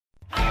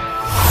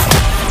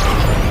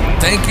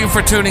Thank you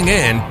for tuning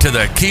in to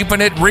the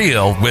Keeping It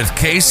Real with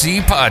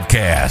KC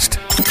podcast,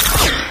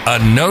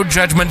 a no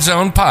judgment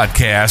zone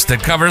podcast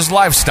that covers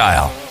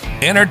lifestyle,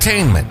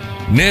 entertainment,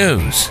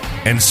 news,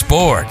 and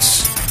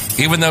sports.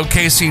 Even though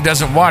KC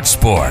doesn't watch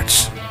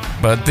sports,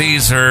 but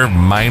these are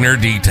minor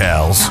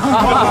details.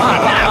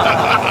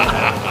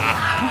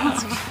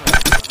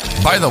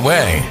 By the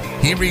way,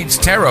 he reads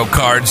tarot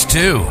cards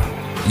too.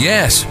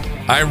 Yes,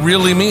 I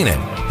really mean it.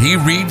 He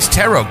reads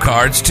tarot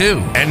cards too.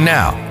 And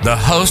now, the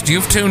host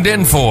you've tuned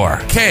in for,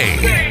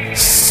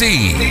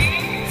 KC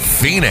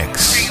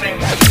Phoenix.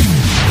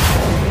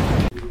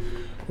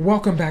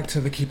 Welcome back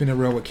to the Keeping It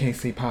Real with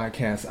KC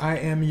podcast. I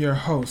am your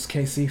host,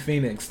 KC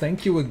Phoenix.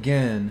 Thank you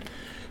again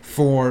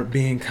for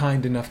being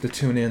kind enough to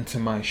tune in to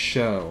my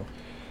show.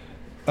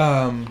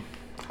 I'm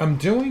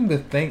doing the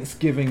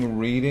Thanksgiving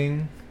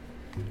reading.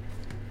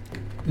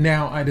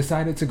 Now, I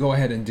decided to go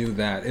ahead and do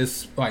that.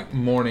 It's like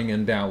morning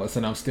in Dallas,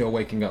 and I'm still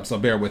waking up, so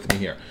bear with me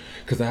here,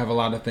 because I have a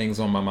lot of things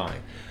on my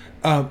mind.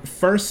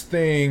 First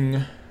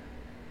thing,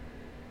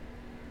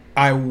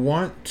 I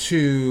want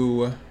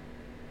to...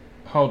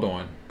 Hold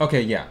on.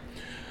 Okay, yeah.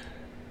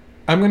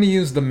 I'm going to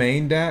use the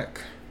main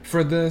deck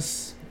for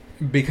this,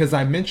 because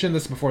I mentioned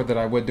this before that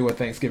I would do a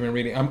Thanksgiving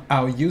reading.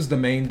 I'll use the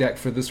main deck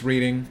for this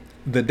reading.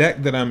 The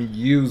deck that I'm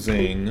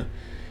using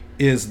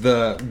is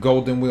the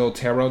Golden Wheel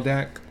Tarot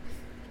deck.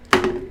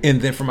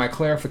 And then for my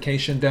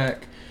clarification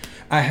deck,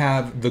 I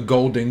have the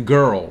Golden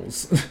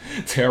Girls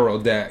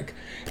Tarot deck.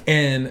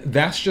 And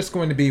that's just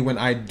going to be when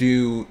I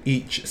do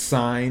each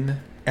sign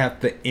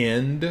at the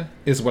end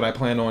is what I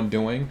plan on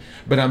doing.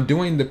 But I'm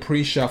doing the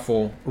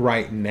pre-shuffle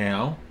right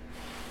now.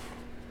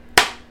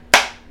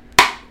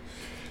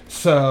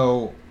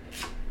 So,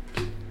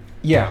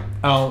 yeah,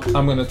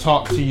 I'm going to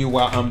talk to you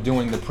while I'm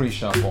doing the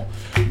pre-shuffle.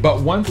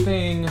 But one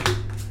thing...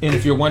 And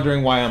if you're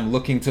wondering why I'm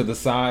looking to the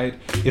side,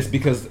 it's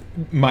because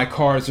my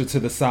cards are to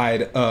the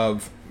side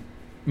of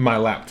my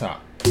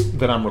laptop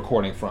that I'm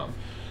recording from.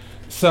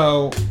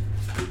 So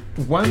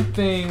one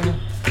thing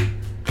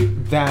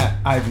that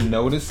I've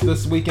noticed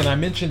this week, and I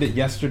mentioned it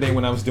yesterday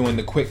when I was doing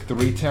the quick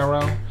 3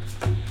 tarot,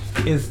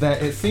 is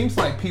that it seems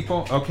like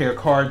people... Okay, a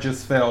card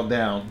just fell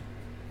down.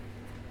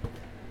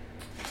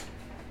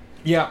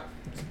 Yeah.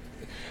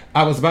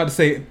 I was about to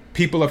say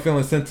people are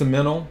feeling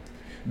sentimental.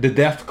 The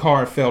death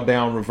card fell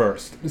down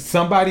reversed.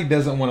 Somebody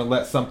doesn't want to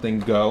let something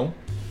go.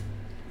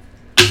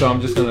 So I'm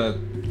just going to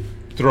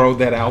throw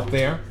that out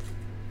there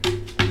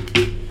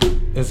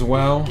as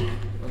well.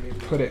 Let me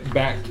put it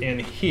back in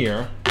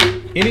here.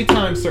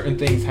 Anytime certain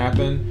things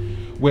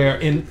happen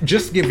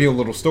just give you a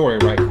little story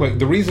right quick.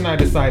 The reason I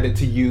decided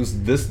to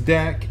use this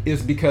deck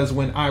is because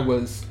when I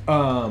was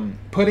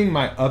putting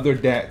my other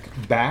deck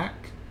back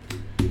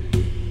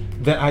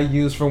that I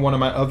used for one of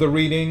my other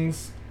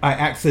readings, I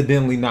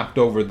accidentally knocked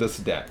over this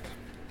deck.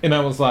 And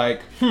I was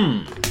like,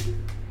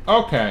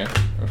 okay.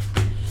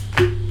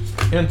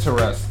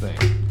 Interesting.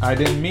 I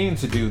didn't mean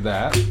to do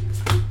that.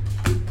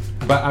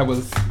 But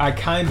I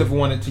kind of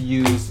wanted to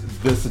use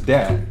this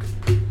deck.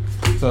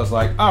 So I was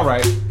like, all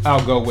right,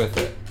 I'll go with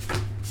it.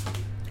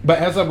 But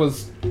as I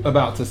was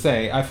about to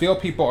say, I feel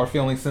people are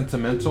feeling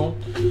sentimental.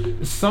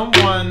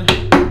 Someone,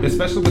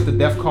 especially with the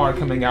death card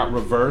coming out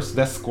reversed,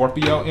 that's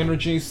Scorpio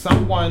energy,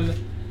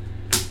 someone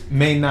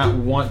may not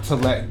want to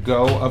let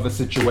go of a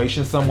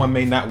situation. Someone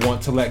may not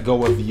want to let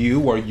go of you,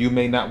 or you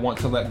may not want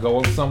to let go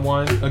of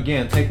someone.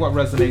 Again, take what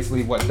resonates,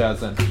 leave what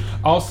doesn't.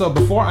 Also,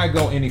 before I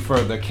go any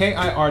further,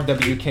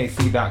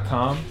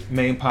 KIRWKC.com,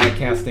 main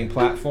podcasting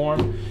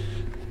platform.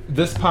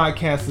 This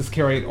podcast is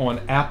carried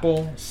on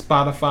Apple,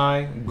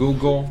 Spotify,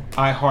 Google,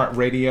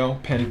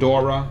 iHeartRadio,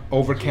 Pandora,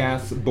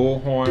 Overcast,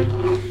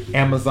 Bullhorn,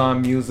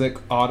 Amazon Music,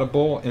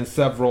 Audible, and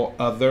several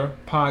other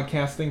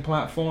podcasting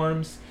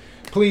platforms.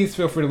 Please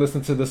feel free to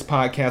listen to this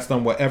podcast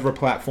on whatever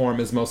platform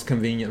is most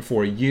convenient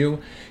for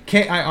you.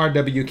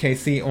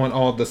 KIRWKC on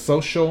all the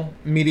social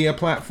media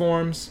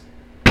platforms.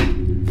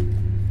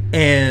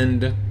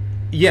 And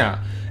yeah,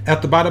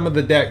 at the bottom of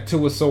the deck,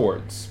 2 of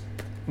Swords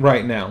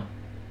right now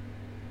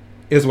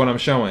is what I'm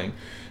showing.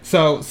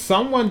 So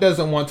someone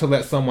doesn't want to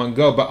let someone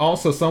go, but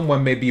also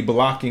someone may be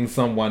blocking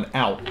someone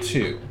out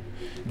too.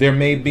 There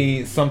may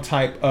be some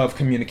type of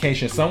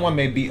communication. Someone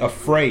may be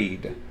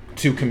afraid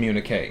to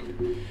communicate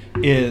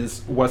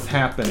is what's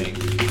happening.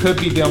 Could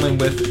be dealing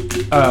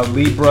with a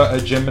Libra, a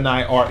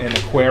Gemini, or an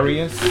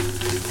Aquarius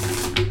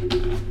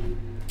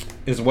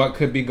is what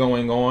could be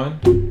going on.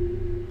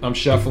 I'm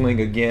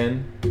shuffling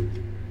again.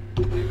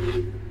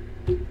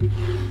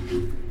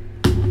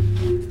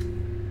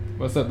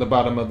 What's at the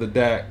bottom of the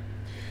deck?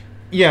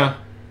 Yeah,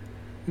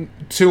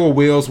 2 of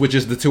Wheels, which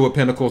is the 2 of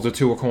Pentacles or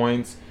 2 of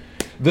Coins.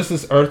 This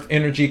is Earth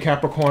energy,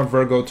 Capricorn,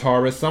 Virgo,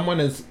 Taurus. Someone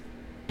is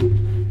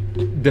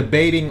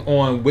debating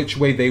on which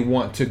way they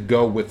want to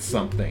go with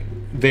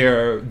something.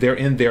 They're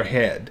in their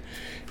head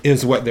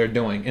is what they're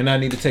doing. And I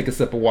need to take a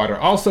sip of water.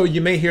 Also,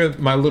 you may hear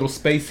my little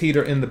space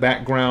heater in the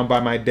background by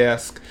my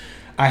desk.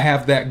 I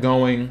have that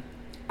going.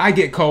 I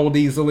get cold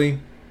easily.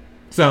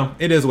 So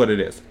it is what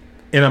it is.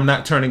 And I'm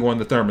not turning on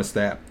the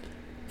thermostat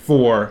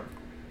for,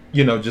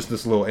 just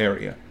this little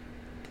area.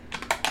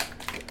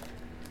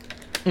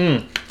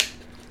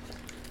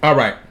 All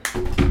right.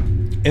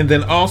 And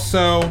then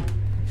also,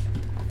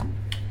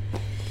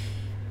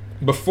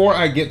 before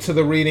I get to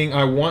the reading,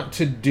 I want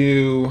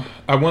to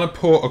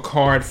pull a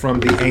card from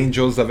the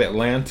Angels of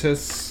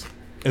Atlantis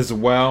as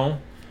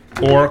well,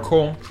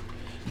 Oracle,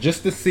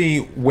 just to see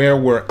where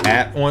we're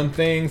at on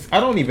things. I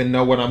don't even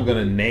know what I'm going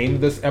to name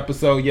this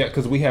episode yet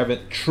because we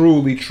haven't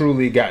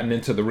truly gotten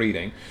into the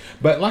reading.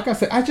 But like I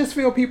said, I just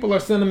feel people are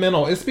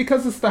sentimental. It's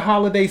because it's the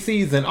holiday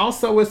season.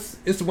 Also,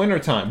 it's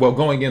wintertime. Well,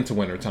 going into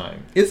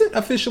wintertime. Is it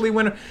officially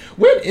winter?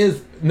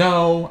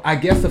 No, I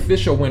guess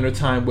official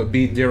wintertime would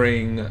be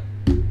during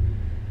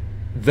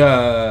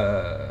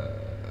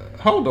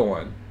hold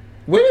on.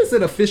 When is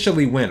it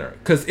officially winter?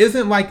 Because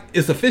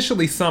it's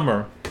officially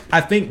summer.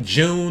 I think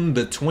June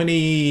the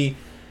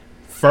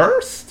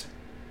 21st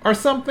or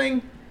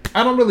something.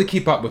 I don't really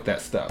keep up with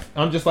that stuff.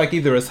 I'm just like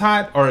either it's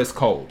hot or it's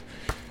cold.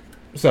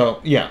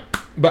 So, yeah.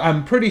 But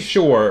I'm pretty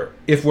sure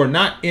if we're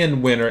not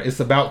in winter, it's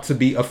about to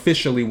be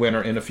officially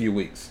winter in a few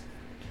weeks.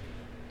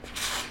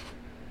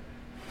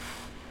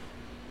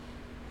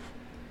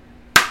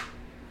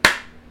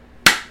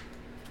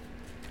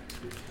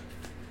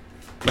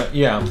 But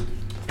yeah,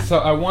 so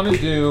I want to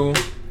do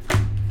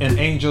an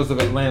Angels of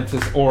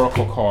Atlantis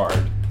Oracle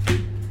card.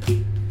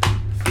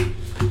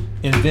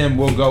 And then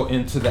we'll go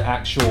into the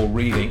actual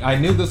reading. I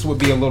knew this would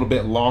be a little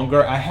bit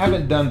longer. I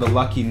haven't done the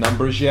lucky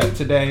numbers yet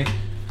today.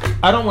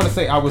 I don't want to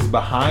say I was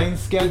behind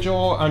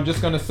schedule. I'm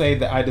just going to say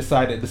that I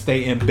decided to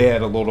stay in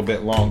bed a little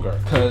bit longer.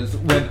 Because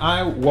when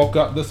I woke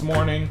up this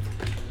morning,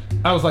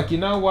 I was like, you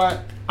know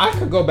what? I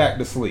could go back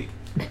to sleep.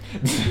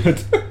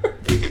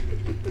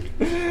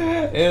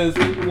 Is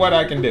what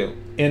I can do.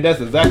 And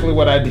that's exactly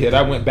what I did.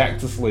 I went back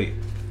to sleep.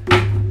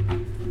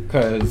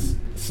 Because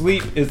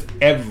sleep is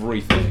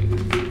everything.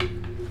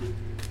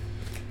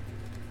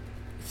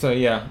 So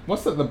yeah,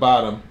 what's at the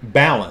bottom?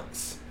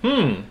 Balance.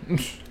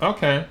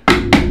 Okay.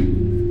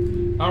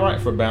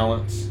 Alright for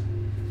balance.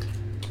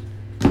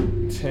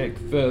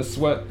 Take this.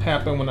 What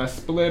happened when I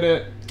split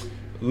it?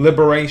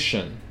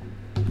 Liberation.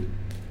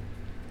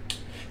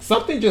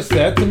 Something just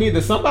said to me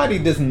that somebody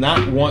does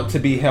not want to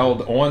be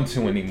held on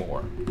to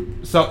anymore.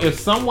 So if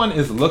someone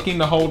is looking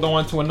to hold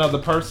on to another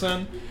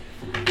person,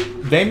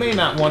 they may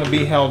not want to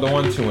be held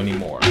on to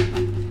anymore.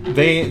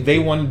 They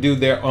want to do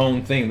their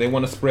own thing. They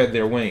want to spread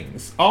their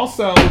wings.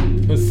 Also,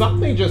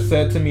 something just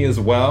said to me as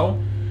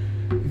well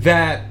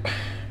that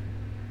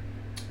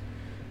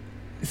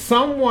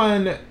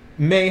someone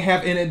may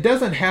have, and it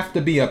doesn't have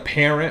to be a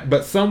parent,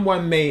 but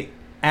someone may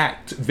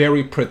act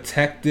very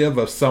protective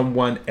of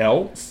someone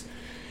else.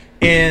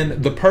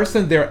 And the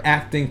person they're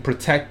acting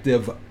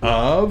protective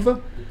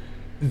of,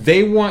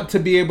 they want to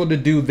be able to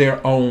do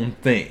their own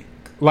thing.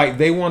 Like,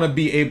 they want to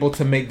be able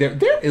to make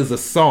there is a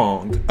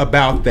song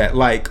about that.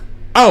 Like,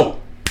 oh,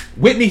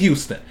 Whitney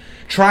Houston,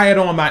 Try It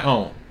On My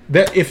Own.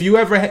 That if you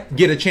ever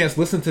get a chance,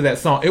 listen to that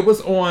song. It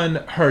was on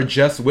her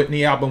Just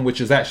Whitney album,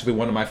 which is actually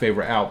one of my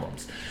favorite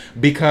albums.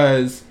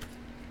 Because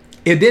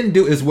it didn't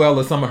do as well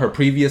as some of her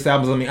previous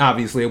albums. I mean,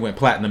 obviously it went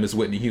platinum as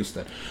Whitney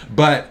Houston.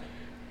 But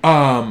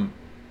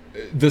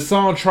the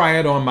song Try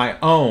It On My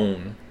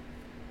Own,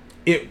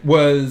 it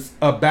was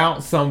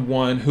about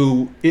someone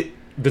who,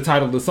 the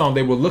title of the song,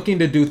 they were looking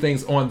to do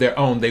things on their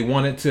own. They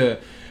wanted to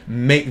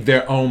make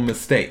their own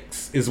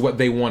mistakes is what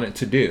they wanted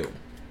to do.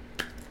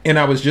 And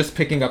I was just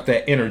picking up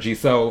that energy.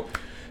 So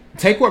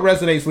take what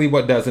resonates, leave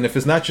what doesn't. If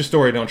it's not your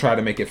story, don't try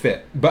to make it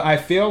fit. But I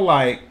feel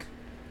like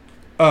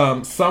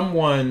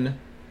someone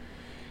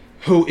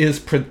who is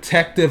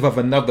protective of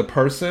another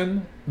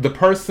person, the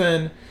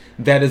person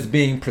that is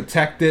being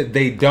protected,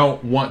 they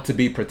don't want to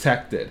be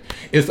protected.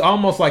 It's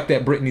almost like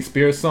that Britney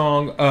Spears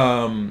song.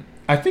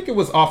 I think it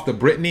was off the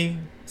Britney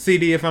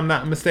CD, if I'm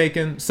not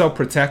mistaken. So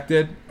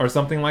Protected or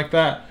something like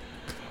that.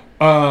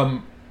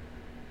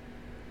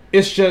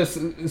 It's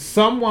just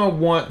someone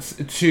wants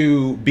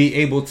to be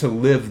able to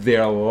live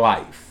their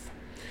life.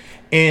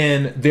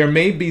 And there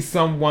may be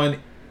someone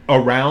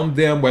around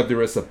them,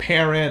 whether it's a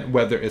parent,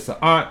 whether it's an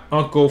aunt,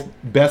 uncle,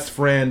 best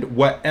friend,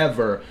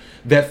 whatever,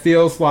 that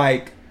feels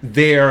like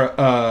they're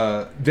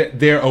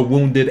a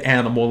wounded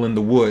animal in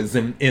the woods,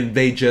 and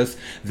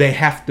they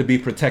have to be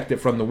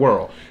protected from the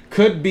world.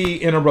 Could be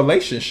in a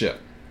relationship.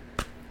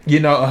 You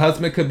know, a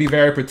husband could be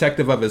very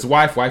protective of his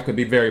wife. Wife could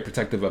be very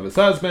protective of his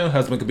husband.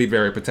 Husband could be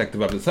very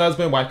protective of his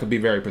husband. Wife could be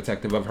very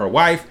protective of her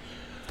wife.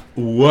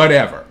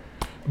 Whatever.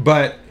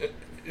 But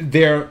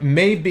there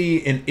may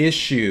be an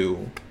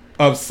issue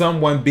of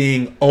someone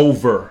being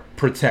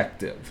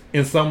overprotective,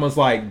 and someone's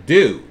like,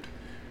 dude,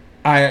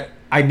 I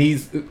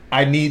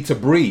need to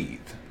breathe.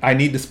 I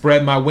need to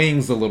spread my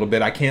wings a little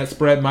bit. I can't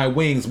spread my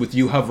wings with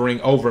you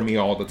hovering over me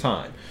all the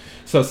time.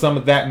 So some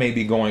of that may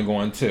be going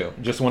on too.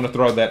 Just want to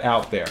throw that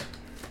out there.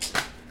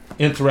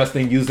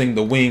 Interesting using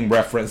the wing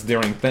reference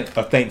during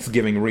a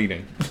Thanksgiving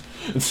reading.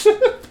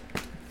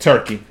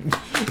 Turkey.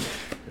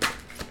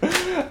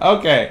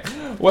 Okay.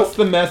 What's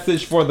the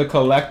message for the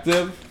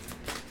collective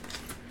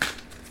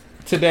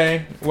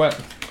today? What?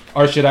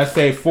 Or should I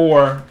say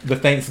for the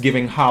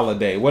Thanksgiving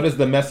holiday? What is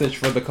the message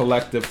for the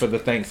collective for the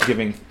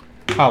Thanksgiving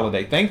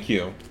Holiday. Thank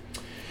you.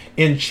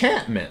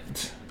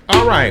 Enchantment.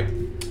 All right.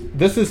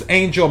 This is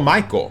Angel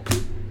Michael.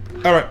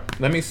 All right.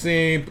 Let me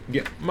see.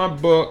 Get my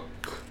book.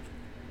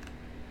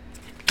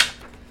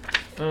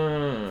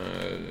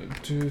 1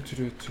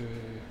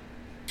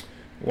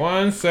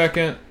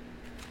 second.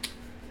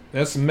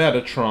 That's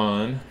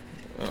Metatron.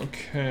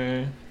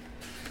 Okay.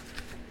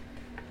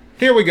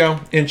 Here we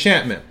go.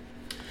 Enchantment.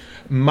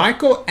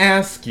 Michael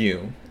asks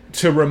you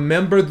to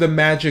remember the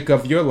magic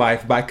of your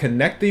life by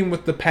connecting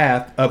with the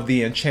path of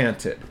the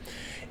enchanted.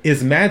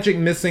 Is magic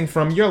missing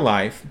from your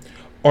life,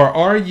 or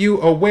are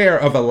you aware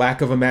of a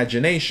lack of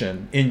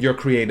imagination in your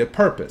creative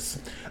purpose?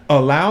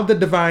 Allow the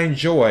divine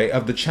joy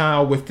of the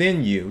child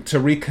within you to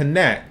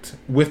reconnect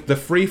with the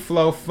free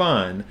flow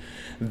fun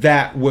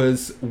that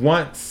was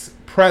once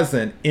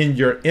present in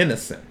your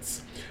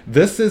innocence.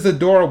 This is a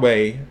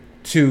doorway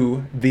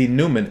to the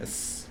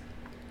numinous.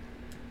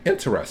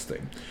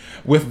 Interesting.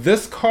 With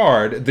this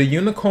card, the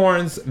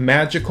unicorn's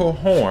magical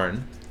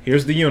horn,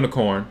 here's the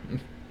unicorn.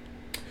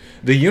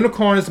 The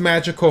unicorn's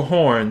magical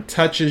horn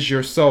touches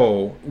your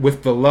soul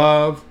with the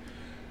love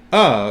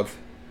of...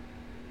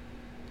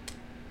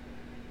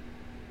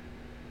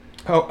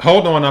 Oh,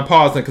 hold on, I'm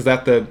pausing because I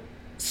have to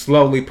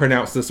slowly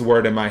pronounce this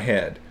word in my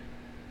head.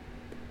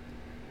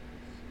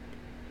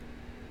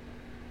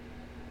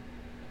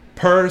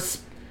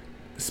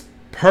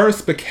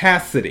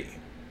 Perspicacity.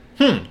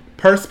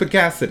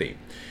 Perspicacity.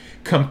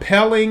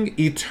 Compelling,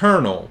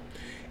 eternal,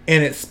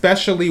 and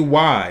especially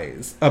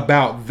wise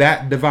about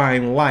that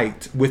divine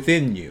light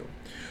within you.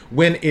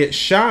 When it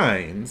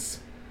shines,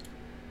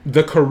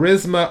 the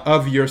charisma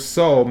of your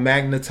soul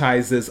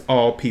magnetizes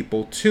all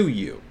people to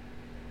you.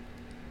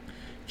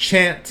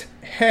 Chant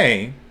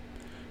Hey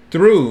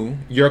through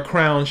your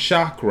crown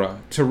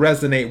chakra to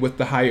resonate with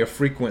the higher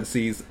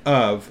frequencies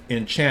of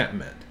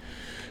enchantment.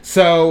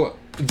 So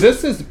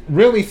this is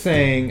really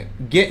saying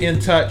get in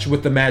touch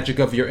with the magic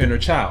of your inner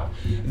child.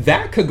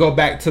 That could go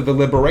back to the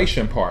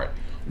liberation part,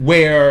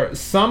 where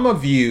some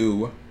of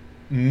you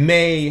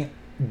may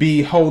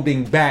be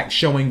holding back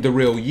showing the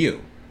real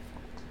you.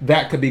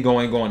 That could be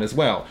going on as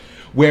well,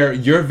 where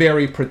you're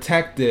very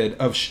protected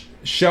of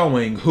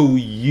showing who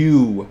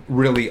you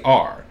really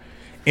are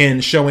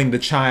and showing the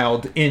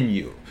child in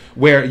you,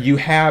 where you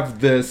have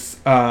this,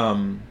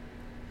 I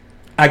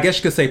guess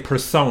you could say,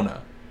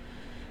 persona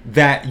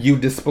that you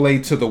display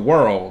to the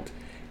world,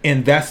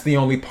 and that's the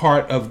only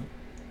part of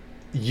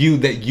you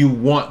that you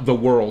want the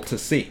world to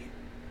see.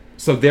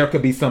 So there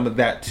could be some of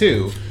that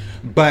too.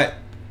 But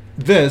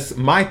this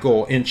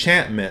Michael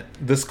enchantment,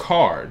 this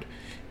card,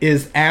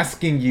 is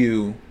asking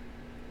you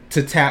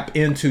to tap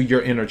into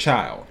your inner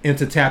child and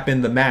to tap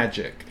in the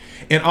magic.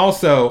 And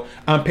also,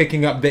 I'm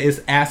picking up that it's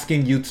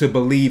asking you to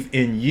believe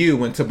in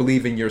you and to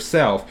believe in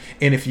yourself.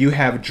 And if you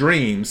have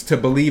dreams, to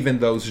believe in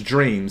those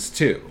dreams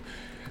too.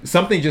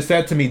 Something just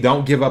said to me,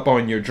 don't give up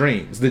on your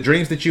dreams. The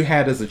dreams that you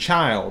had as a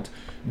child,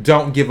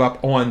 don't give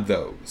up on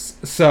those.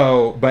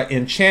 So, but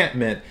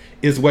enchantment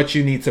is what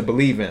you need to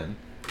believe in.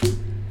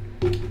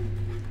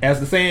 As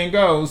the saying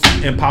goes,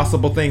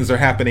 impossible things are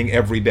happening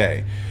every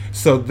day.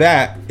 So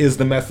that is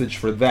the message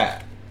for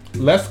that.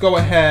 Let's go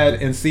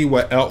ahead and see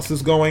what else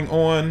is going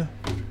on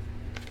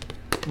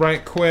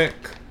right quick.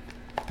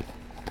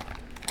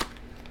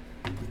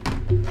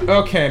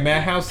 Okay, may I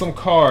have some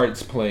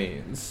cards,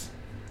 please?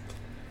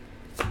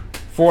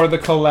 For the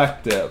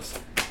collectives.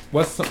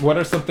 What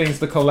are some things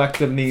the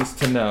collective needs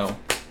to know?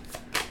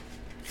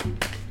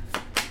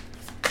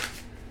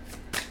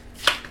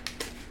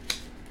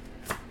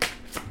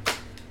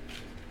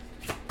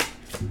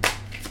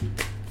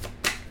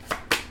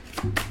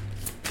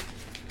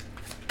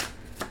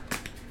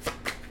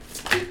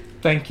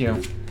 Thank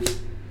you.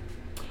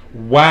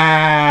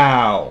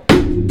 Wow.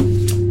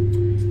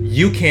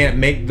 You can't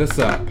make this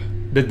up.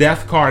 The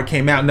death card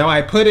came out. Now,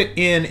 I put it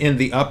in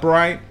the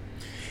upright,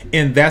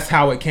 and that's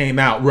how it came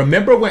out.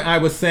 Remember when I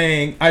was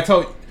saying, I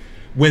told,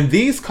 when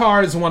these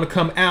cards want to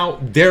come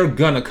out, they're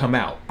gonna come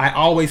out. I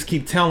always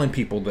keep telling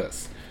people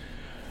this.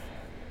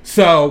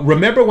 So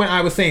remember when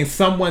I was saying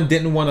someone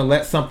didn't want to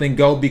let something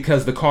go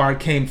because the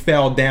card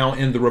fell down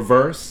in the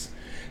reverse?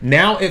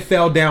 Now it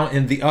fell down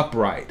in the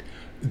upright.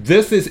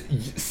 This is,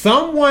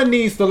 someone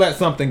needs to let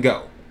something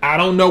go. I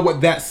don't know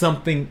what that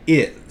something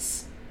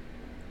is.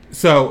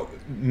 So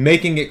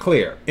making it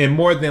clear, and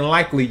more than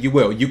likely you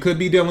will. You could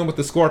be dealing with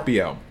the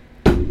Scorpio.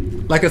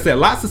 Like I said,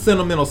 lots of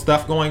sentimental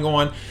stuff going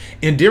on.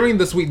 And during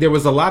this week, there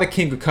was a lot of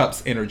King of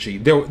Cups energy.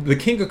 The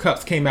King of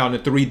Cups came out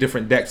in 3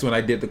 different decks when I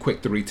did the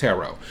Quick 3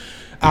 Tarot.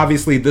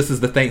 Obviously, this is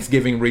the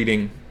Thanksgiving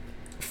reading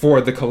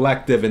for the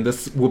collective, and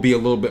this will be a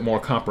little bit more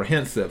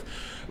comprehensive.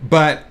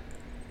 But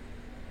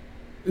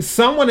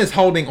someone is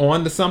holding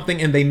on to something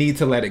and they need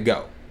to let it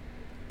go,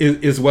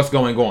 is what's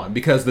going on.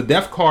 Because the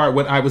death card,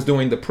 when I was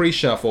doing the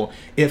pre-shuffle,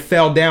 it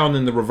fell down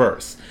in the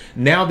reverse.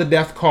 Now the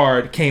death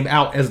card came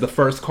out as the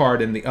first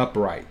card in the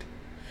upright.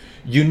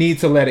 You need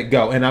to let it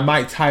go. And I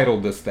might title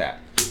this that.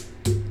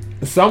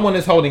 Someone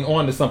is holding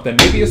on to something.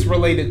 Maybe it's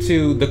related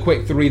to the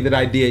Quick 3 that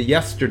I did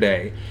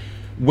yesterday,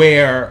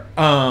 where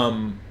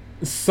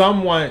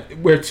someone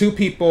where two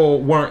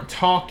people weren't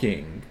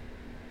talking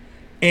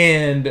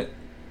and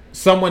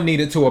someone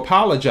needed to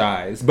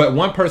apologize, but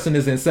one person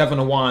is in Seven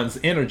of Wands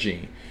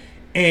energy,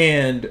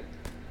 and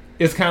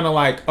it's kind of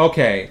like,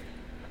 okay,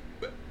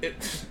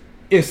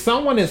 if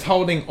someone is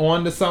holding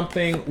on to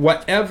something,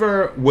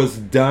 whatever was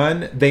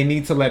done, they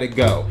need to let it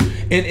go.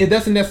 And it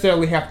doesn't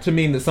necessarily have to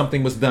mean that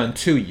something was done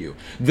to you.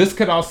 This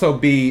could also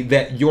be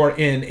that you're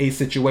in a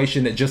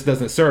situation that just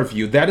doesn't serve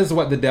you. That is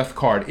what the Death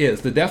card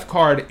is. The Death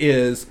card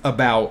is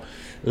about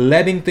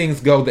letting things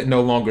go that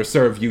no longer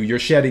serve you. You're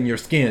shedding your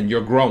skin, you're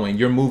growing,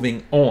 you're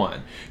moving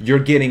on. You're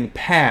getting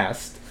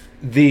past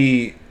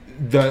the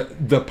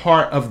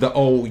part of the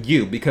old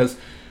you, because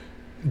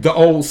the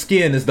old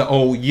skin is the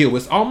old you.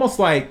 It's almost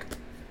like,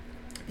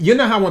 you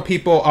know how when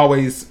people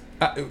always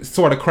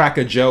sort of crack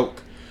a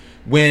joke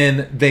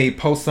when they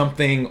post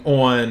something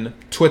on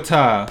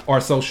Twitter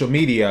or social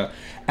media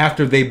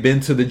after they've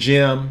been to the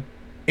gym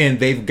and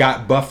they've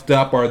got buffed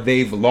up, or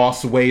they've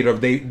lost weight, or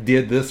they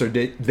did this or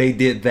they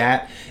did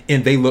that,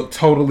 and they look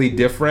totally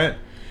different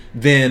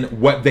than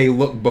what they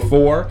looked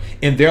before.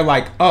 And they're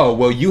like, oh,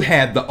 well, you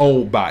had the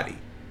old body.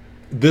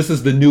 This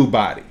is the new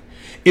body.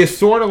 It's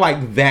sort of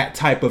like that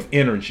type of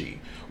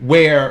energy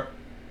where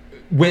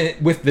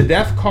with the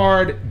Death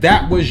card,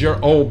 that was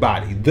your old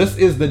body. This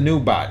is the new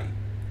body.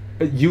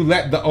 You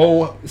let the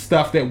old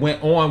stuff that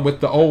went on with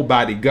the old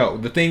body go.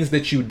 The things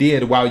that you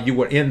did while you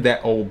were in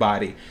that old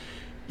body,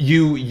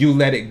 you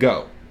let it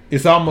go.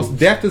 It's almost,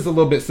 death is a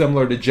little bit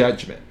similar to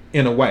judgment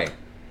in a way,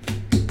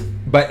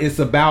 but it's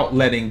about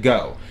letting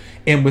go.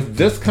 And with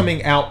this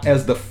coming out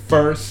as the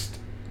first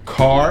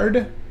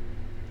card,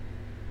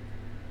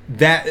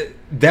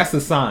 that's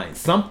a sign.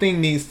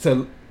 Someone needs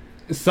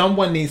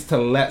to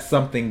let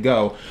something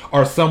go,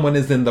 or someone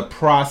is in the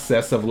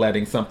process of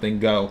letting something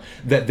go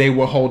that they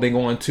were holding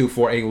on to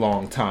for a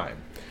long time.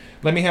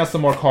 Let me have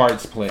some more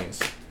cards, please.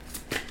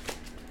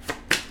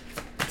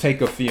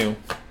 Take a few.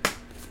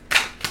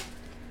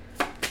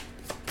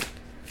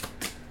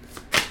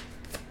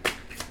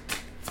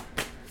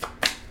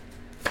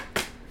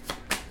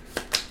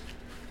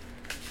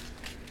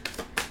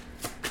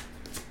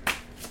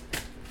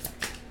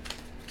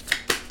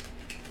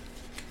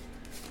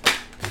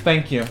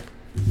 Thank you.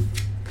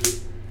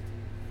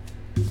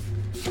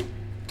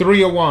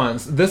 Three of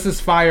Wands. This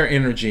is fire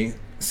energy.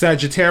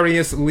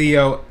 Sagittarius,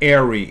 Leo,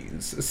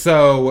 Aries.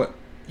 So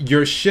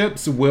your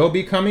ships will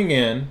be coming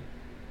in.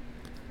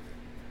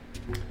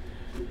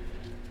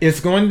 It's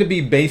going to be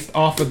based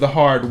off of the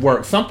hard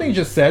work. Something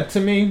just said to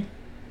me,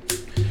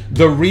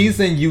 the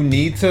reason you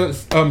need to,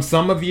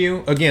 some of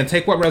you, again,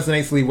 take what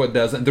resonates, leave what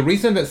doesn't. The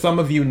reason that some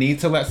of you need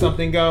to let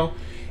something go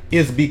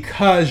is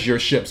because your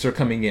ships are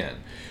coming in.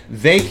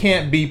 They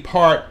can't be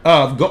part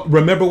of,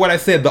 remember what I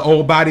said, the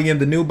old body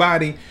and the new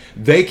body?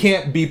 They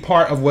can't be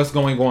part of what's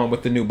going on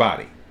with the new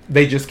body.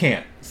 They just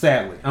can't,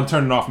 sadly. I'm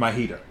turning off my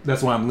heater.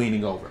 That's why I'm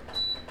leaning over.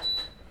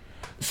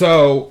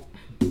 So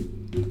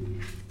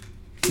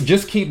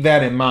just keep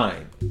that in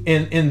mind.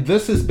 And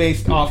this is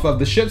based off of,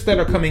 the ships that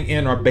are coming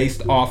in are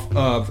based off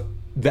of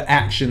the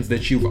actions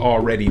that you've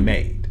already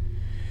made,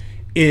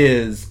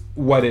 is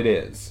what it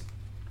is.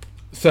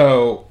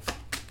 So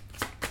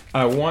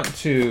I want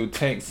to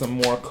take some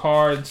more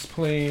cards,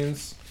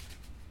 please.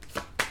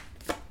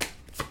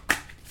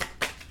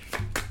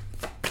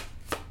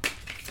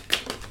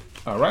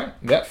 All right,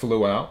 that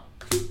flew out.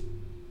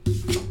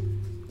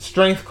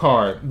 Strength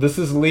card. This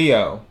is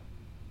Leo.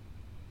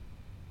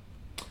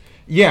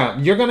 Yeah,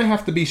 you're going to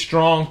have to be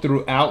strong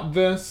throughout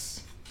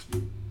this.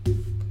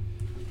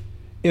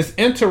 It's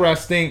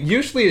interesting.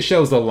 Usually it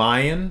shows a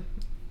lion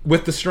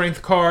with the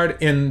strength card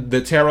in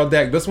the tarot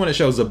deck. This one, it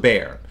shows a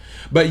bear.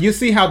 But you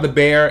see how the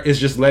bear is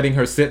just letting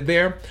her sit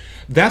there?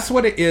 That's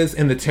what it is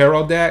in the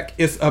tarot deck.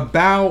 It's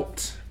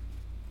about,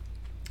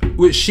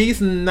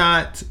 she's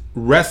not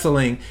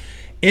wrestling.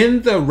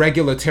 In the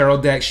regular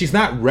tarot deck, she's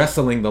not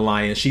wrestling the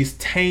lion. She's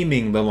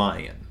taming the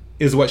lion,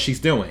 is what she's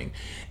doing.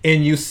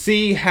 And you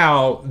see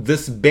how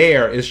this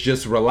bear is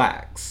just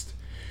relaxed.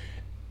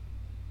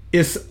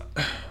 It's,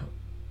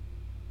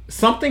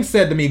 something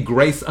said to me,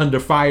 grace under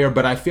fire,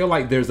 but I feel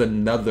like there's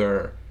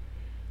another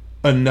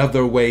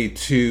way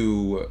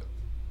to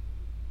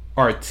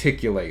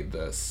articulate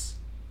this.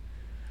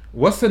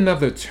 What's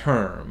another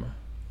term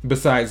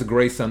besides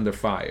grace under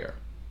fire?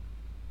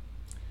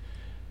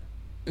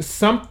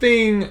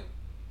 Something,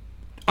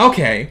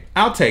 okay,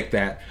 I'll take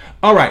that.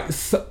 All right,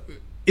 so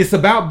it's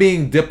about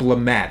being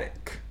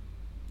diplomatic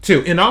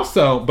too. And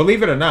also,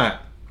 believe it or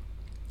not,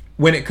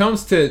 when it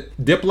comes to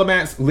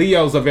diplomats,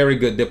 Leos are very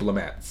good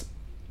diplomats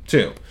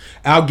too.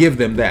 I'll give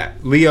them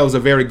that. Leos are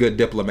very good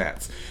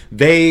diplomats.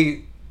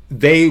 They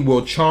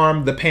will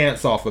charm the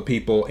pants off of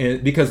people,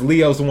 and because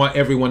Leos want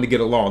everyone to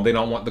get along. They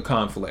don't want the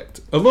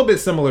conflict. A little bit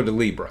similar to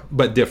Libra,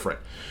 but different.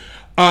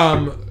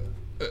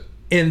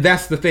 And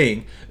that's the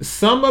thing.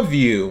 Some of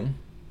you,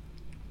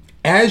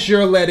 as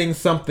you're letting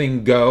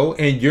something go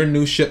and your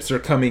new ships are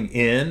coming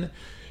in,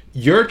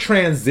 your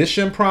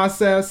transition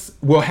process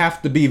will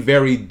have to be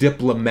very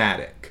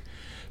diplomatic.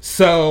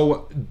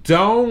 So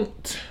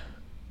don't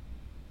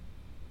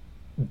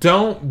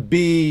don't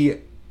be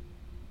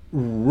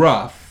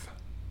rough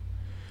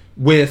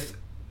with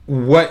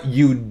what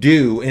you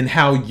do and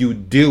how you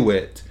do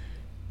it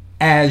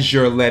as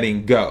you're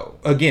letting go.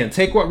 Again,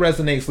 take what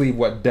resonates, leave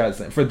what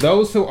doesn't. For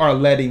those who are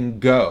letting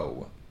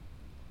go,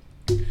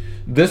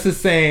 this is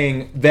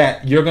saying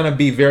that you're going to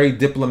be very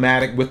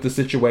diplomatic with the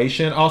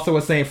situation. Also,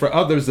 it's saying for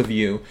others of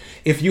you,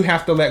 if you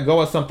have to let go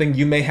of something,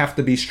 you may have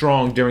to be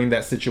strong during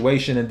that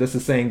situation. And this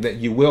is saying that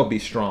you will be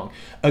strong.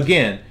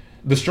 Again,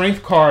 the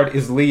Strength card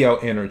is Leo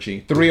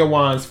energy. Three of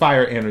Wands,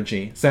 fire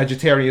energy.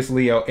 Sagittarius,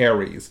 Leo,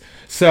 Aries.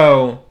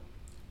 So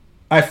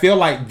I feel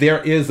like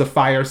there is a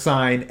fire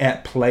sign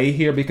at play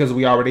here because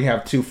we already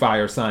have 2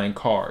 fire sign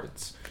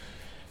cards.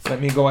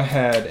 Let me go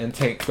ahead and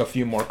take a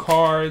few more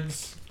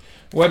cards.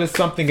 What is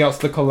something else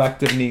the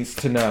collective needs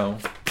to know?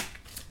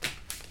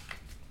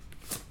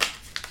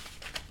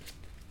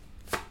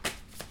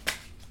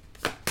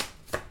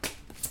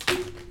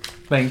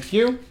 Thank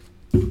you.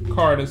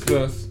 Card is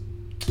this.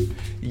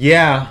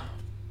 Yeah,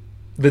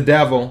 the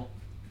Devil,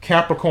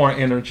 Capricorn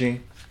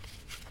energy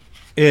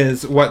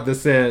is what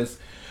this is.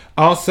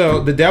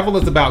 Also, the Devil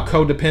is about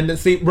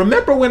codependency.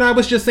 Remember when I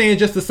was just saying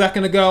just a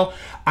second ago,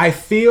 I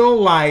feel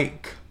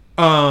like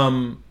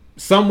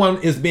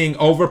someone is being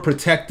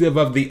overprotective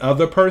of the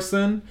other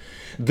person.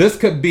 This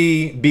could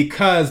be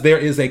because there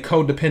is a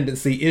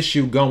codependency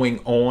issue going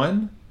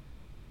on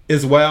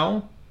as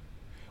well,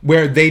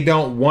 where they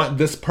don't want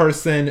this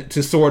person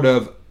to sort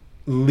of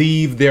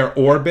leave their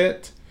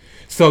orbit.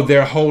 So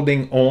they're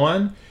holding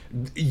on.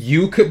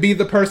 You could be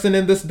the person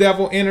in this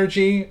Devil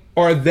energy,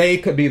 or they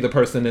could be the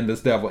person in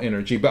this Devil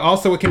energy. But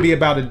also it can be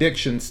about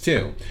addictions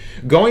too.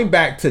 Going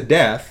back to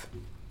death,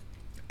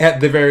 at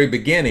the very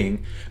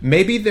beginning,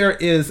 maybe there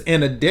is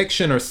an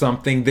addiction or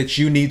something that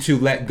you need to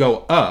let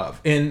go of.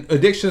 And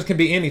addictions can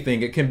be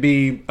anything. It can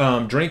be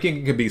drinking,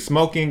 it can be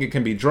smoking, it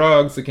can be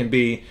drugs, it can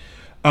be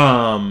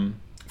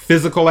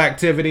physical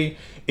activity,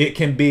 it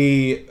can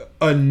be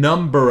a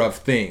number of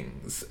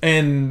things.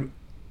 And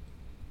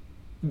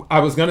I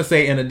was going to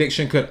say an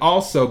addiction could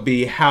also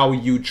be how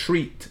you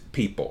treat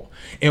people.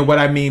 And what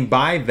I mean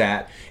by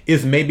that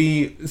is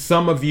maybe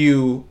some of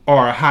you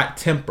are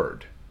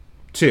hot-tempered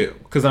too,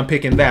 because I'm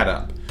picking that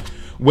up,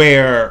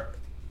 where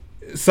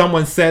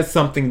someone says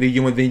something to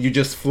you and then you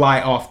just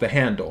fly off the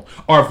handle,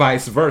 or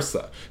vice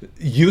versa.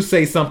 You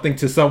say something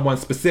to someone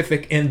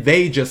specific and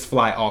they just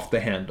fly off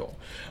the handle.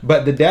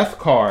 But the Death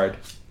card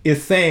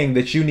is saying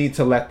that you need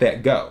to let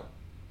that go.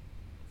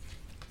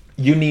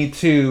 You need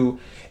to,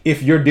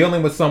 if you're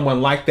dealing with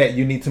someone like that,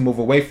 you need to move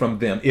away from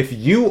them. If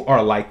you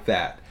are like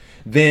that,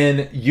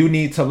 then you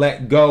need to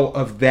let go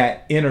of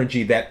that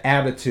energy, that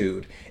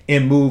attitude,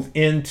 and move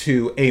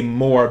into a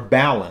more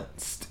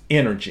balanced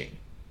energy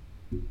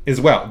as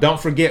well.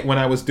 Don't forget, when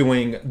I was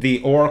doing the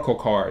oracle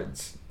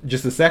cards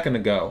just a second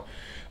ago,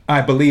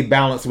 I believe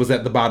balance was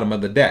at the bottom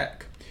of the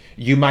deck.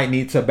 You might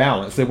need to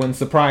balance. It wouldn't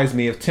surprise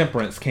me if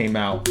temperance came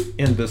out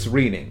in this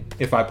reading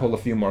if I pull a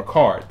few more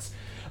cards.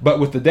 But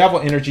with the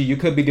Devil energy, you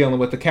could be dealing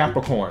with the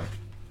Capricorn.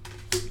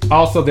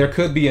 Also, there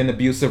could be an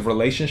abusive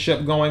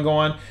relationship going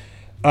on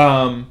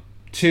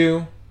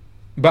too.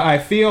 But I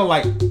feel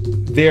like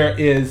there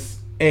is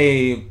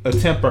a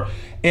temper.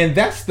 And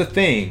that's the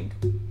thing.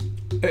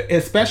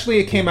 Especially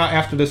it came out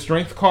after the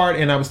Strength card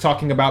and I was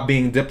talking about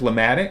being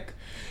diplomatic.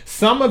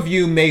 Some of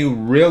you may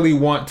really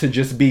want to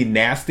just be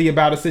nasty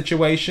about a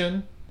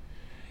situation.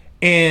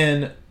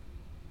 And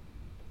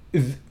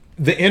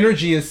the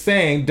energy is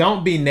saying,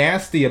 don't be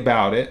nasty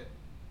about it.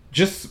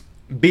 Just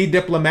be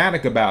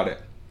diplomatic about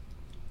it.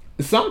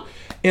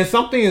 And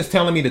something is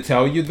telling me to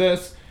tell you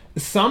this.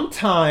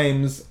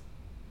 Sometimes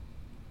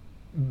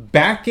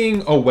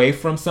backing away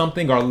from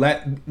something or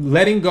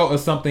letting go of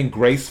something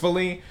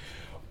gracefully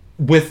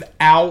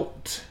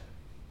without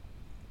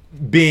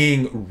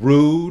being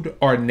rude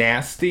or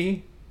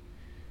nasty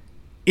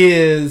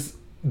is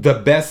the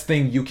best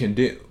thing you can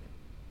do.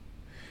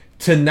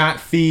 To not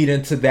feed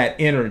into that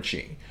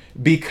energy.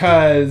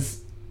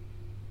 Because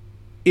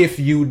if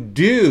you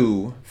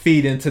do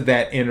feed into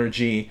that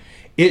energy,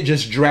 it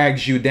just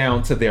drags you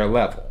down to their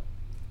level,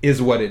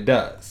 is what it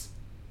does.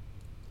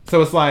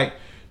 So it's like,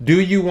 do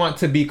you want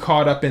to be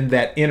caught up in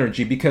that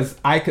energy? Because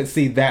I could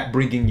see that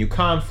bringing you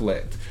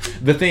conflict.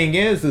 The thing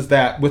is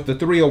that with the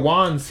Three of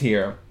Wands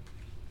here,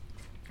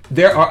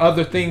 there are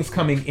other things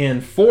coming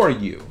in for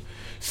you.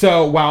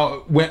 So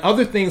when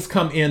other things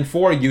come in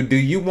for you, do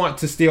you want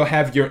to still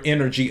have your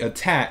energy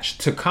attached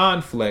to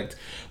conflict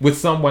with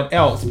someone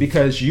else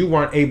because you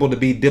weren't able to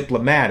be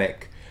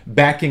diplomatic,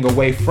 backing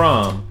away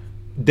from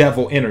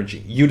Devil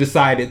energy? You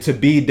decided to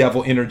be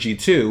Devil energy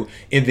too,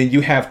 and then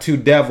you have two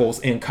devils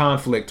in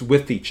conflict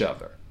with each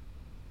other.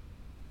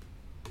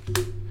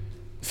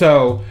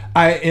 So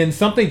and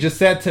something just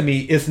said to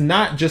me, it's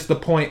not just the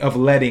point of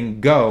letting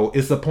go,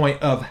 it's the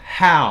point of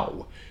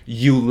how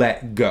you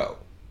let go.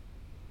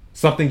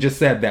 Something just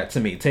said that to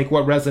me. Take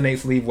what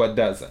resonates, leave what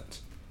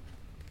doesn't.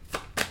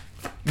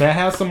 May I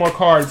have some more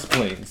cards,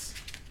 please?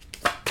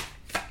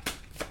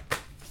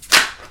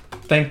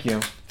 Thank you.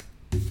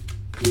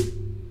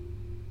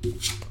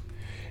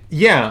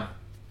 Yeah.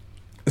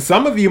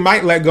 Some of you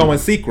might let go in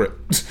secret.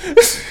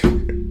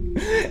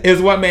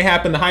 Is what may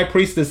happen. The High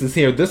Priestess is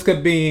here. This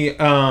could be,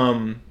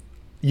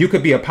 you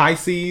could be a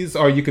Pisces,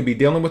 or you could be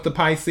dealing with the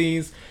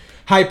Pisces.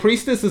 High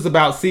Priestess is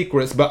about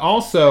secrets, but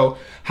also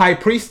High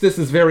Priestess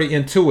is very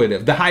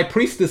intuitive. The High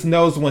Priestess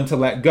knows when to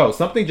let go.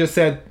 Something just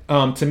said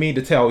to me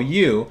to tell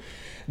you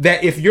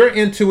that if your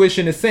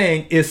intuition is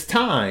saying it's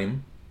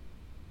time,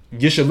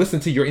 you should listen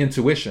to your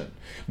intuition,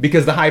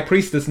 because the High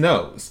Priestess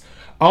knows.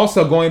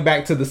 Also, going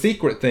back to the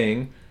secret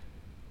thing,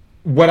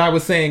 what I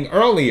was saying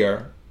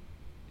earlier,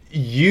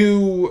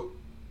 you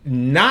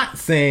not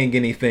saying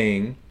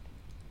anything,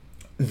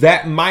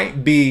 that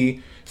might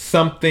be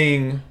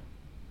something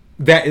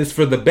that is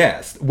for the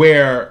best,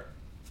 where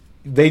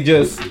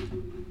you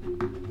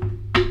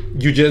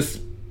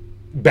just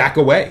back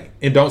away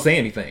and don't say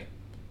anything,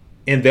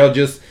 and they'll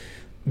just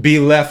be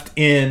left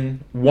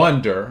in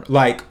wonder,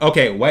 like,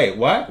 okay, wait,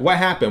 what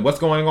happened, what's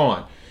going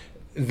on?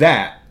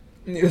 That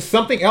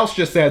something else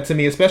just said to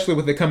me, especially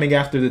with it coming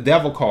after the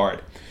Devil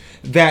card,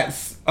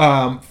 that's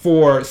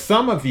for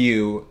some of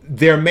you,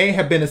 there may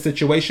have been a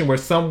situation where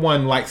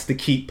someone likes to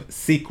keep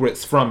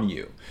secrets from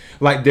you,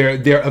 like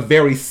they're a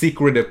very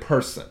secretive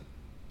person,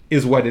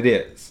 is what it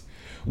is,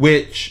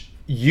 which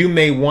you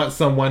may want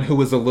someone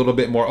who is a little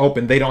bit more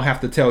open. They don't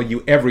have to tell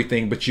you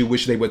everything, but you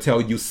wish they would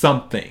tell you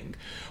something,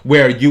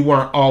 where you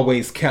weren't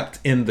always kept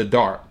in the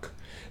dark.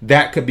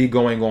 That could be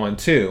going on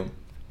too.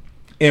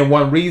 And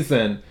one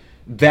reason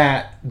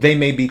that they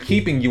may be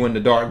keeping you in the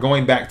dark,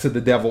 going back to the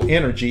Devil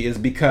energy, is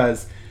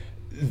because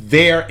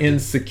they're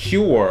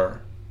insecure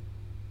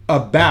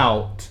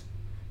about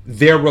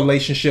their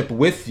relationship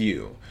with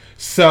you.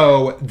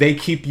 So they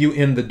keep you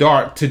in the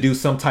dark to do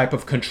some type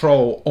of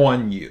control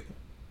on you,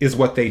 is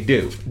what they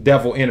do.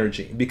 Devil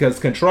energy. Because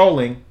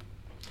controlling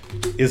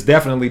is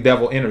definitely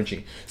Devil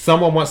energy.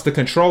 Someone wants to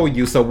control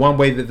you, so one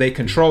way that they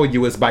control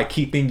you is by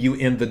keeping you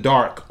in the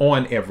dark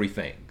on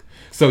everything,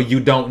 so you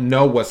don't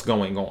know what's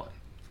going on.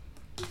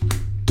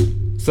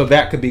 So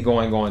that could be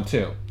going on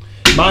too.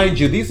 Mind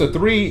you, these are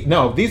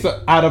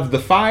out of the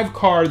 5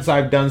 cards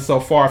I've done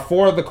so far,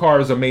 4 of the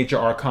cards are major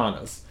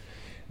arcanas.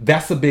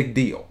 That's a big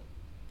deal.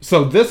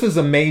 So this is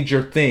a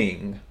major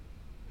thing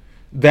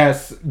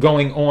that's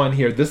going on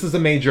here. This is a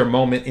major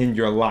moment in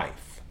your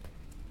life.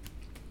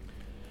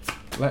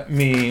 Let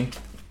me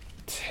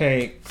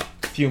take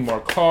a few more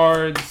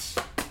cards.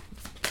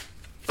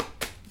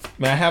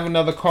 May I have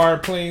another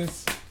card,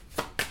 please?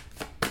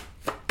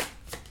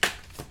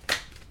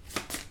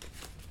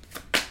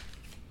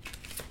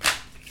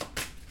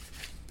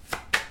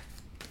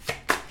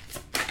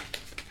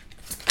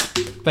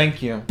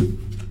 Thank you.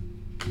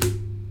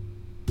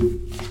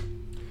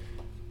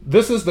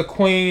 This is the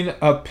Queen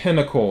of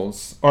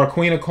Pentacles, or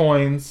Queen of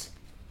Coins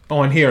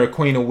on here,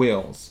 Queen of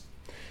Wheels.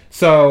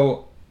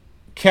 So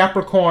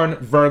Capricorn,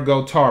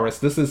 Virgo, Taurus,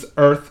 this is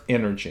Earth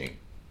energy.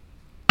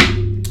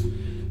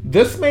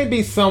 This may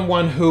be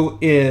someone who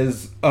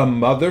is a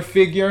mother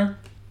figure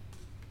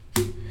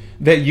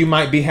that you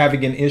might be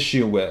having an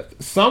issue with.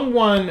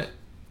 Someone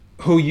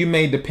who you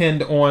may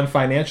depend on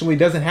financially.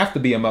 Doesn't have to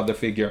be a mother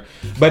figure,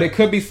 but it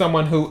could be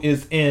someone who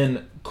is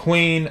in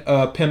Queen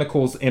of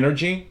Pentacles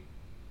energy,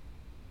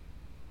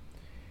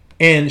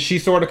 and she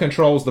sort of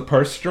controls the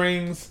purse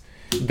strings.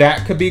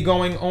 That could be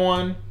going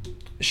on.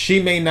 She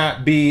may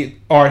not be,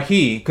 or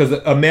he, because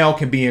a male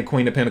can be in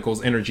Queen of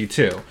Pentacles energy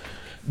too,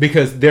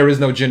 because there is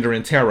no gender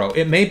in tarot.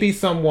 It may be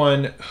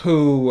someone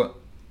who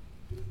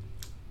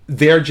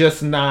they're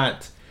just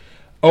not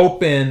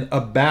open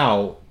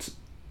about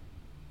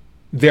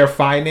their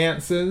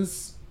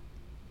finances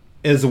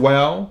as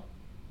well,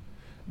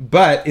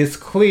 but it's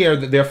clear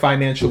that they're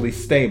financially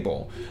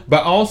stable.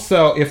 But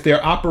also, if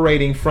they're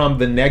operating from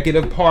the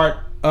negative part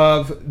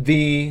of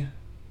the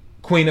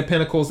Queen of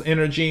Pentacles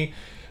energy,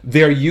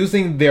 they're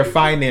using their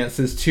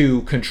finances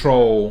to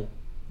control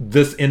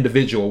this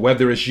individual,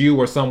 whether it's you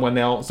or someone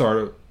else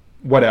or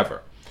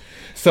whatever.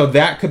 So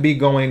that could be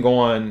going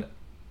on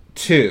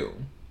too.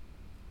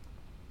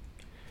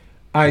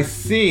 I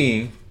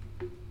see.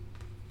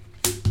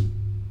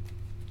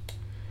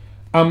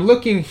 I'm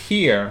looking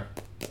here.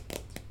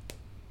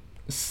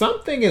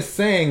 Something is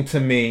saying to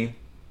me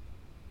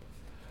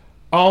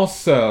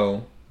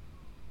also,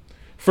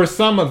 for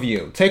some of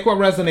you, take what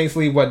resonates,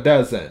 leave what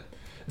doesn't.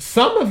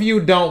 Some of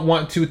you don't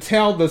want to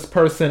tell this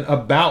person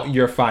about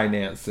your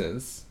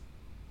finances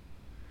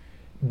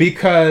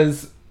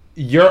because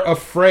you're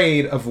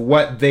afraid of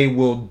what they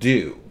will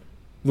do.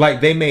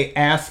 Like they may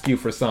ask you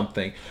for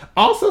something.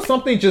 Also,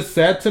 something just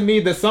said to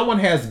me that someone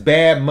has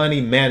bad money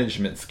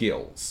management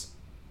skills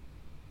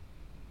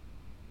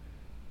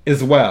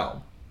as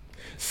well.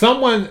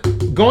 Someone,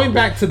 going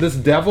back to this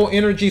Devil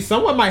energy,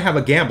 someone might have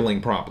a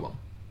gambling problem,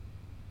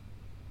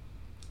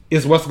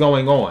 is what's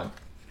going on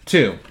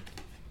too.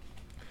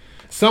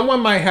 Someone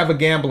might have a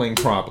gambling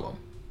problem,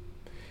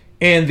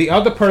 and the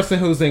other person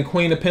who's in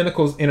Queen of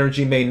Pentacles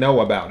energy may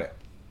know about it.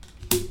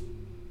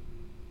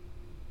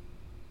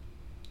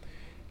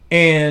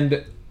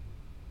 And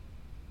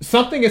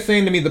something is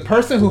saying to me, the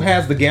person who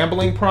has the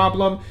gambling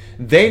problem,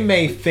 they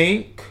may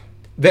think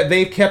that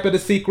they've kept it a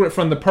secret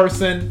from the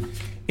person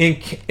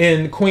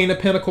in Queen of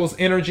Pentacles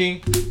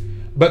energy.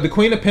 But the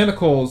Queen of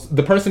Pentacles,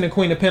 the person in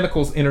Queen of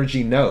Pentacles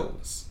energy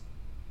knows.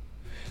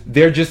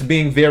 They're just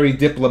being very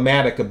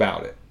diplomatic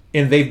about it.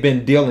 And they've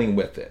been dealing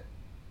with it.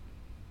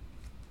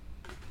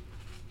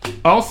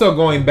 Also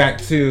going back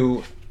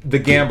to the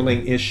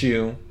gambling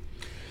issue,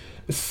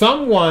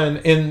 someone,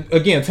 and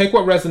again, take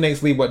what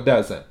resonates, leave what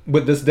doesn't,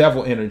 with this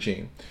devil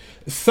energy.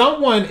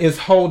 Someone is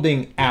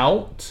holding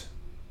out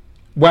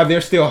while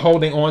they're still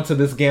holding on to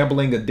this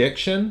gambling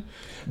addiction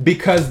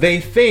because they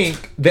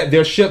think that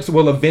their ships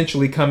will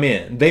eventually come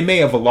in. They may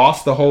have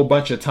lost a whole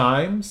bunch of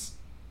times,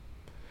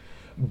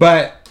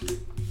 but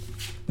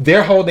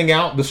they're holding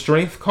out the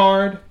strength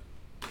card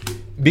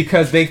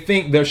because they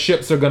think their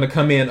ships are going to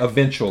come in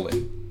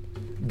eventually.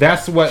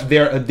 That's what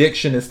their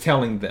addiction is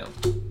telling them,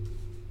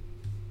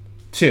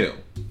 too.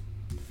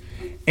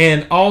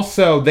 And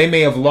also, they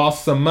may have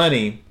lost some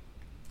money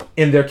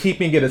and they're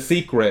keeping it a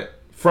secret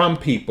from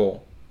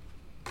people.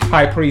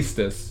 High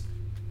Priestess.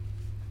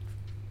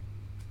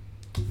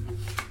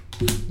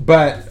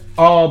 But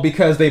all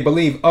because they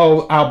believe,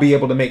 oh, I'll be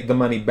able to make the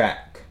money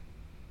back.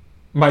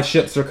 My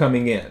ships are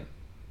coming in.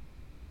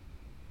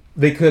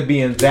 They could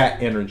be in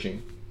that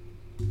energy.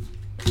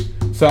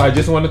 So I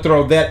just want to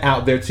throw that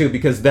out there too,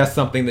 because that's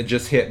something that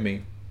just hit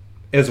me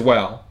as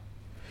well.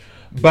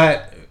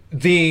 But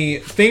the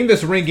thing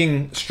that's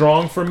ringing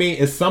strong for me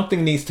is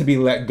something needs to be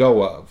let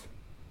go of.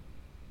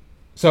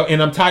 So,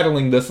 and I'm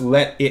titling this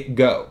Let It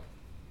Go,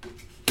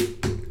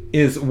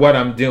 is what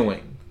I'm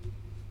doing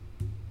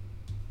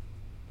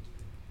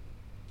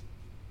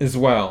as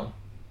well.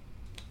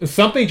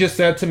 Something just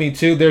said to me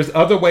too, there's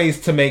other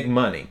ways to make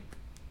money.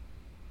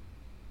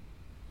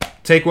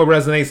 Take what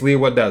resonates, leave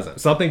what doesn't.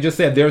 Something just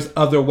said there's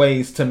other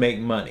ways to make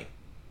money.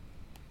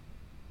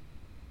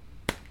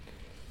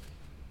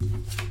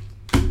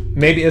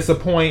 Maybe it's a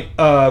point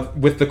of,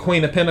 with the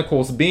Queen of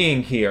Pentacles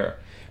being here,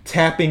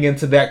 tapping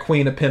into that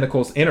Queen of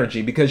Pentacles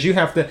energy. Because you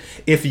have to,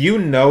 if you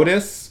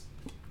notice,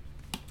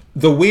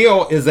 the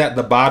wheel is at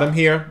the bottom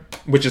here,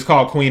 which is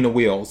called Queen of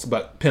Wheels,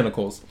 but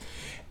Pentacles.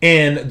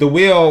 And the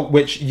wheel,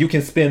 which you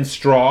can spin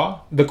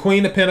straw, the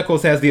Queen of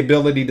Pentacles has the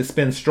ability to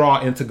spin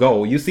straw into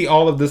gold. You see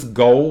all of this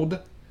gold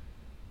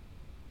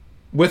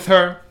with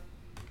her?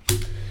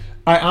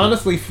 I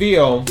honestly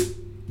feel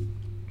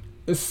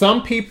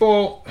some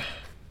people,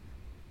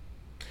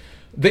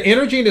 the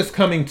energy that's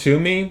coming to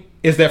me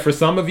is that for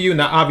some of you,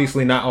 now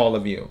obviously not all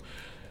of you,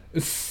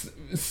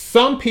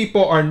 some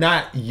people are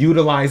not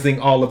utilizing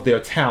all of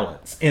their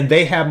talents, and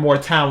they have more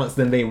talents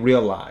than they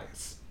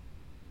realize.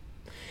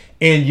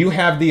 And you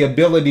have the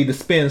ability to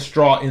spin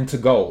straw into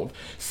gold.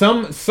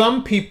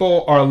 Some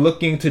people are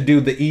looking to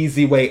do the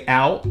easy way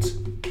out,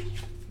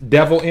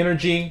 devil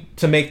energy,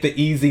 to make the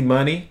easy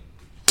money.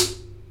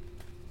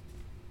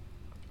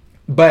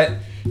 But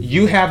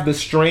you have the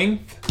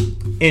strength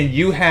and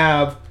you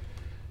have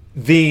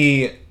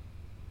the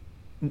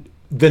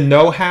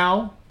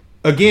know-how.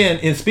 Again,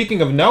 in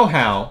speaking of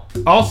know-how,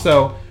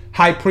 also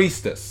High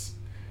Priestess.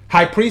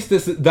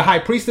 The High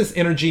Priestess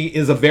energy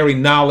is a very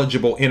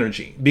knowledgeable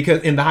energy,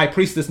 because the High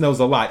Priestess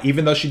knows a lot.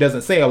 Even though she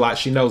doesn't say a lot,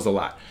 she knows a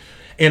lot.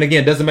 And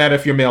again, doesn't matter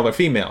if you're male or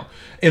female.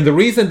 And the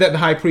reason that the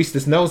High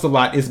Priestess knows a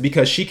lot is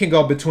because she can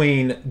go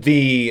between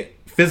the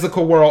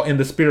physical world and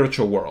the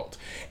spiritual world.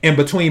 And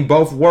between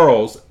both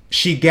worlds,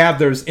 she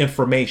gathers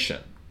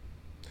information.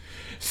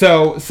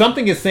 So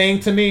something is saying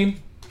to me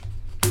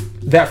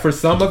that for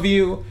some of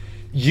you,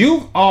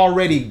 you've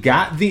already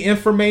got the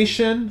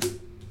information.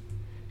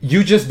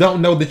 You just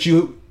don't know that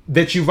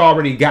you've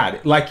already got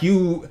it. Like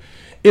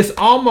it's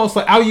almost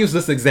like, I'll use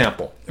this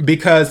example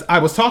because I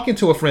was talking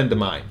to a friend of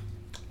mine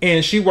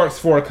and she works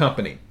for a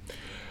company.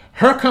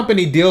 Her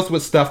company deals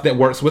with stuff that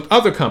works with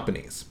other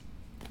companies.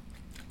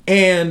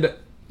 And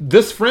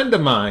this friend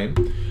of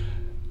mine,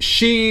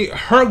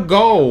 her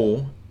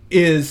goal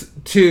is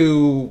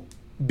to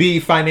be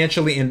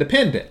financially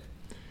independent.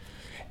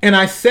 And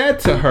I said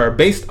to her,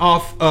 based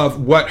off of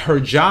what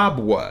her job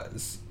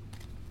was,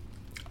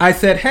 I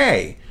said,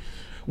 hey,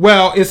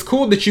 well, it's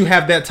cool that you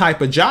have that type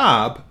of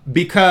job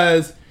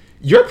because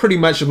you're pretty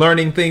much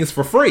learning things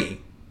for free.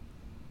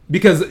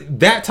 Because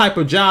that type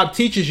of job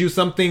teaches you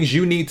some things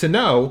you need to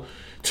know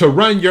to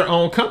run your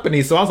own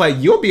company. So I was like,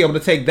 you'll be able to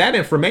take that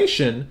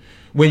information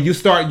when you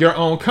start your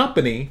own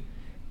company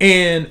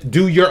and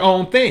do your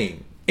own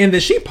thing. And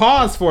then she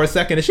paused for a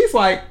second and she's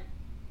like,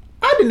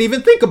 I didn't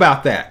even think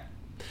about that.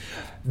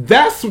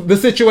 That's the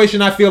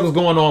situation I feel is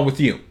going on with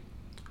you,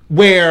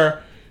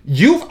 where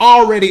you've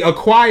already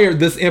acquired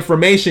this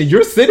information.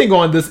 You're sitting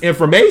on this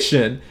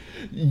information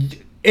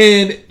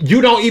and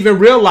you don't even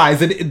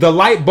realize it. The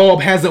light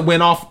bulb hasn't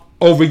went off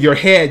over your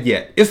head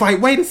yet. It's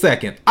like, wait a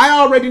second. I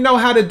already know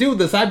how to do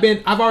this. I've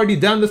already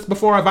done this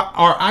before.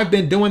 I've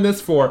been doing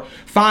this for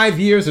 5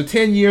 years or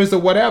 10 years or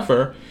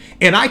whatever.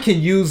 And I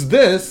can use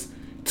this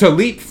to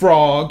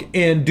leapfrog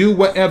and do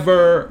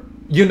whatever,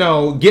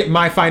 get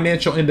my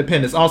financial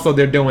independence. Also,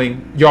 they're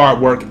doing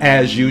yard work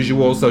as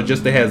usual. So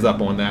just a heads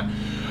up on that.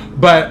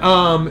 But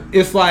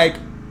it's like,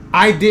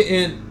 I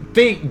didn't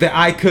think that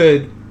I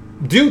could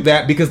do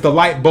that because the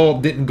light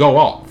bulb didn't go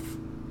off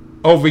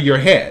over your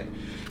head.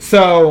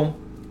 So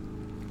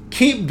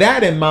keep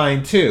that in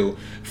mind too.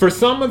 For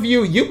some of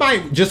you, you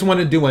might just want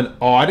to do an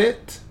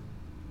audit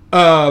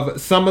of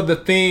some of the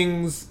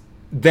things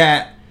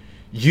that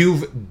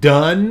you've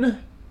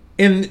done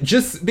and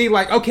just be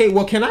like, okay,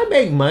 well, can I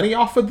make money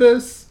off of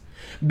this?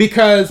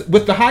 Because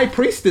with the high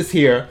priestess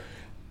here,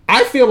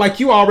 I feel like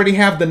you already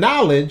have the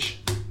knowledge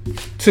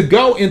to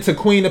go into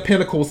Queen of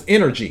Pentacles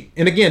energy.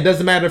 And again,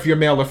 doesn't matter if you're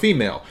male or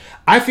female.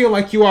 I feel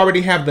like you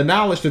already have the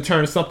knowledge to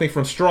turn something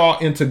from straw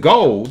into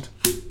gold,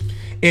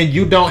 and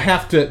you don't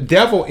have to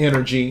devil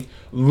energy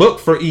look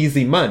for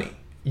easy money.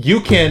 You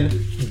can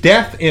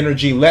death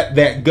energy let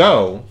that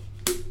go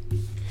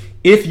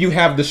if you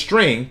have the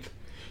strength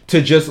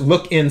to just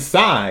look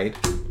inside,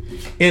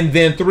 and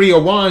then 3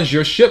 of Wands,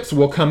 your ships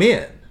will come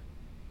in,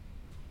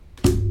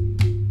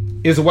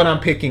 is what I'm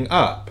picking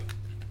up.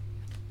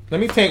 Let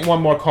me take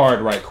one more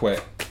card right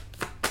quick.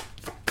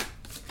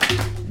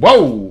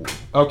 Whoa!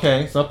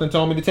 Okay, something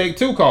told me to take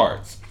 2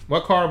 cards.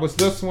 What card was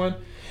this one?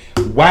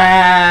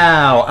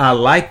 Wow, I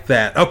like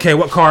that. Okay,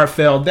 what card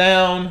fell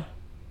down?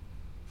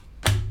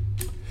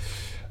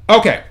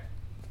 Okay.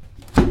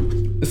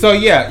 So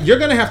yeah, you're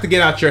going to have to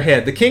get out your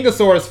head. The King of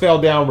Swords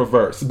fell down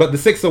reverse, but the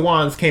 6 of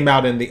Wands came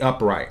out in the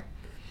upright.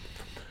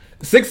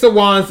 6 of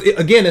Wands,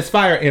 again, is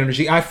fire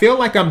energy. I feel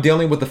like I'm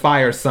dealing with the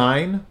fire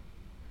sign.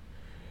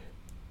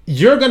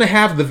 You're going to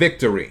have the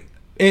victory.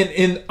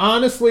 And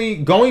honestly,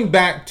 going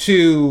back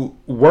to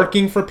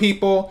working for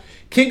people,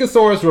 King of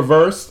Swords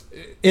reversed.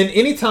 And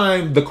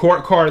anytime the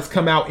court cards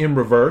come out in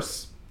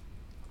reverse,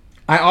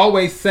 I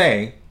always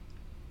say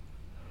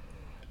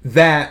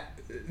that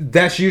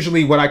that's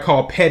usually what I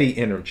call petty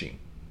energy.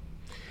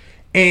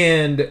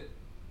 And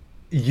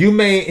you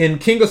may, in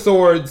King of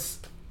Swords,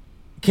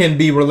 can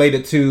be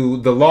related to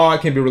the law,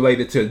 it can be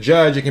related to a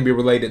judge, it can be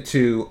related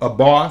to a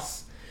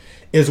boss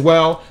as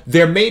well.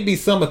 There may be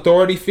some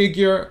authority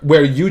figure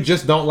where you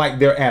just don't like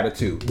their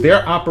attitude.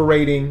 They're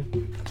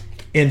operating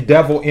in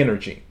devil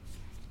energy.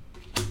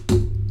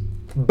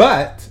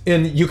 But,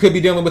 and you could be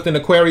dealing with an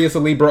Aquarius, a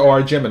Libra, or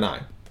a Gemini.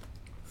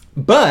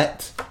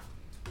 But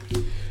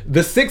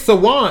the 6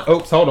 of Wands,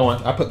 oops, hold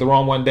on. I put the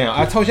wrong one down.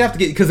 I told you I have to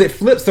get, because it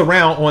flips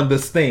around on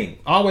this thing.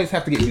 Always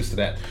have to get used to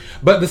that.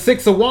 But the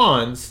 6 of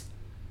Wands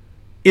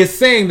is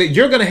saying that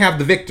you're going to have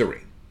the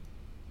victory.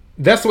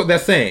 That's what they're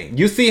saying.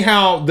 You see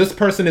how this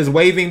person is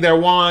waving their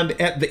wand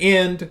at the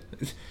end?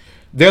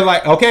 They're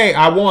like, okay,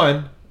 I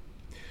won.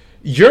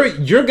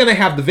 You're going to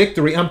have the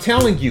victory. I'm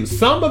telling you,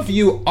 some of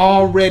you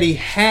already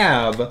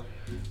have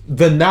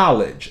the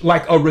knowledge,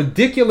 like a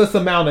ridiculous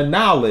amount of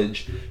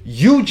knowledge.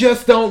 You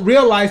just don't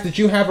realize that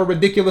you have a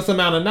ridiculous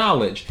amount of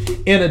knowledge.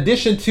 In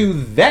addition to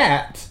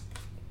that,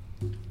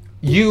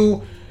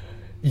 you're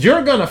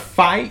going to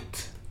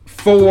fight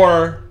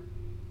for,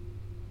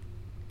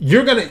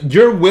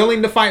 you're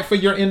willing to fight for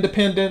your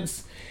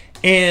independence,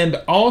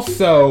 and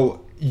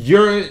also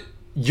you're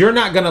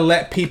not going to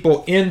let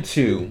people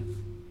into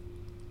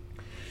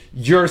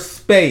your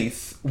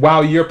space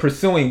while you're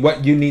pursuing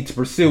what you need to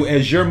pursue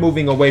as you're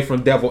moving away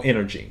from devil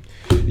energy.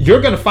 You're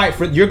going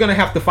to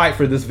have to fight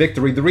for this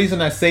victory. The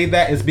reason I say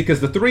that is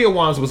because the 3 of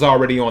Wands was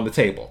already on the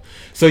table.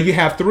 So you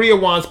have 3 of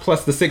Wands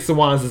plus the 6 of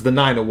Wands is the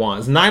 9 of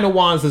Wands. 9 of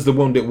Wands is the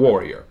wounded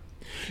warrior.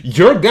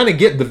 You're going to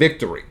get the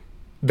victory.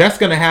 That's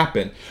going to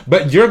happen.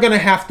 But you're going to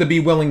have to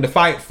be willing to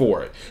fight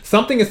for it.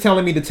 Something is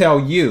telling me to tell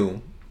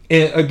you,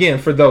 and again,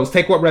 for those,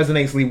 take what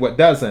resonates, leave what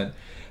doesn't,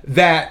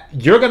 that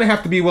you're going to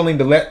have to be willing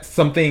to let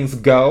some things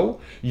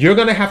go. You're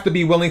going to have to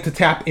be willing to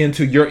tap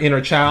into your inner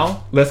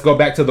child. Let's go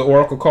back to the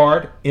Oracle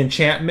card,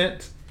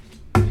 enchantment,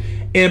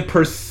 and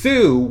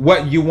pursue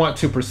what you want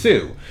to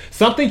pursue.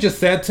 Something just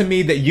said to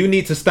me that you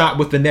need to stop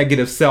with the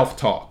negative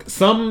self-talk.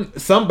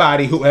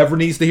 Somebody, whoever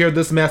needs to hear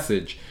this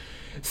message,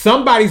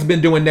 somebody's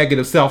been doing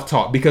negative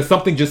self-talk, because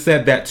something just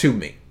said that to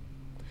me.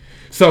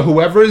 So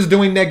whoever is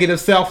doing negative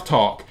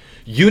self-talk,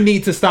 you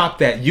need to stop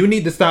that. You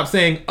need to stop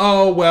saying,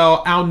 oh,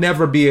 well, I'll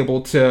never be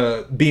able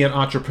to be an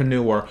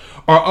entrepreneur.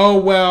 Or, oh,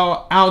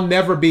 well, I'll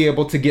never be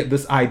able to get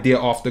this idea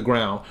off the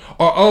ground.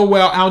 Or, oh,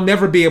 well, I'll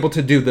never be able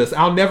to do this.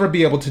 I'll never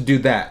be able to do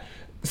that.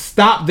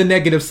 Stop the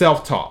negative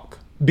self-talk,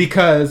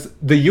 because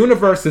the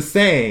universe is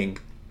saying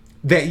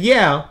that,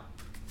 yeah,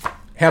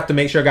 have to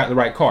make sure I got the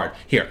right card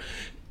here.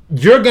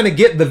 You're going to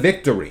get the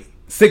victory,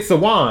 6 of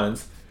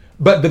Wands,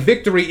 but the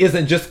victory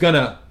isn't just going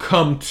to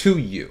come to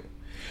you.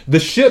 The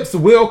ships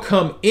will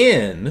come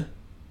in,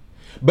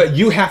 but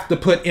you have to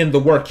put in the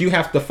work. You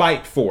have to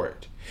fight for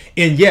it.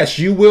 And yes,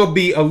 you will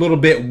be a little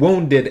bit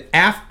wounded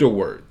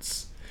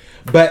afterwards,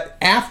 but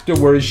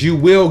afterwards you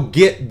will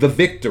get the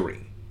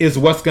victory, is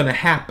what's going to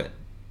happen.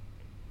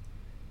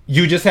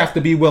 You just have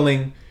to be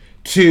willing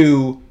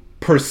to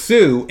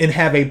pursue and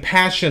have a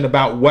passion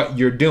about what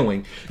you're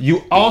doing.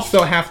 You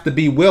also have to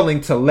be willing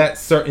to let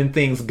certain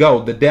things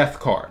go. The Death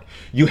card.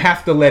 You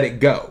have to let it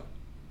go.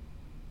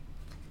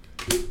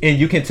 And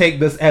you can take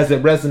this as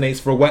it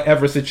resonates for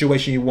whatever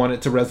situation you want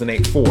it to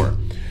resonate for.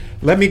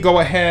 Let me go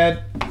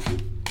ahead,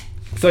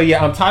 So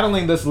yeah, I'm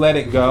titling this Let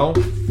It Go.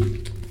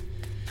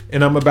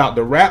 And I'm about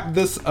to wrap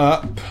this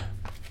up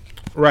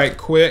right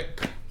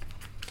quick.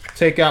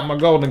 Take out my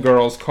Golden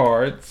Girls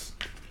cards.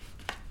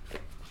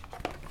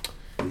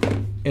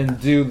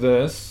 And do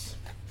this.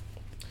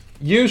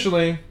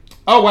 Usually,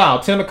 oh wow,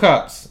 10 of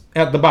Cups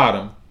at the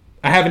bottom.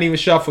 I haven't even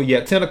shuffled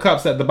yet. 10 of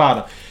Cups at the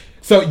bottom.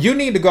 So you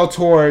need to go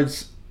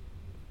towards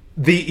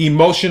the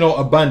emotional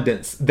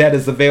abundance that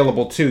is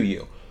available to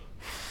you.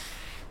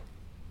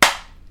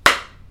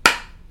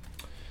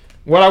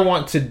 What I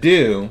want to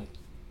do,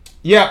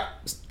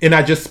 and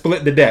I just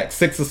split the deck,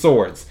 6 of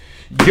Swords.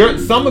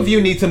 Some of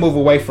you need to move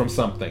away from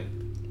something.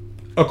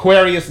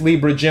 Aquarius,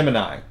 Libra,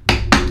 Gemini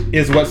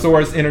is what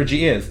Swords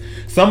energy is.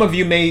 Some of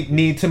you may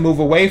need to move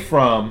away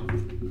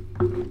from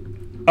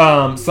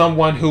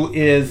someone who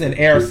is an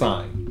air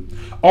sign.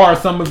 Or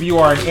some of you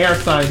are an air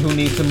sign who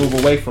need to move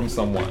away from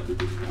someone.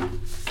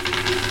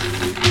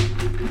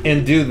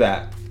 And do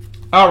that.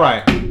 All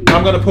right.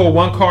 I'm going to pull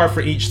one card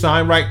for each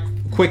sign right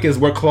quick as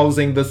we're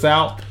closing this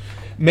out.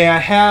 May I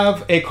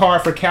have a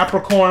card for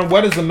Capricorn?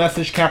 What is the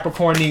message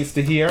Capricorn needs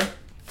to hear?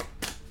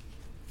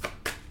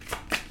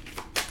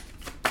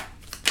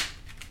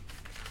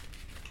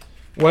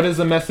 What is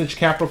the message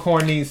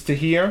Capricorn needs to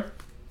hear?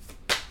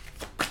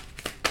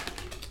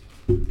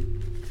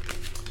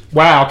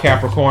 Wow,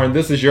 Capricorn,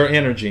 this is your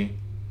energy.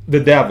 The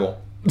devil.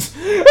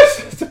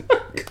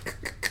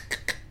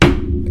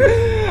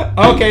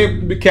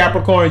 Okay,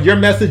 Capricorn, your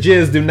message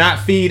is do not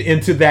feed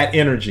into that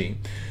energy.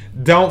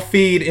 Don't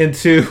feed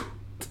into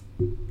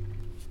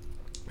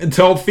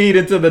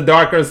the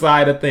darker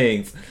side of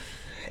things.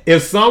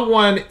 If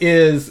someone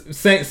is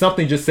saying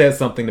something, just said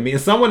something to me.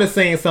 If someone is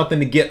saying something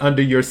to get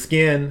under your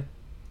skin,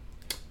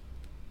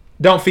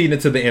 don't feed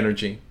into the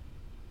energy.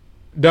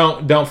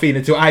 Don't feed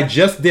into. I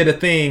just did a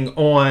thing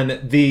on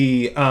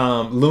the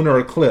lunar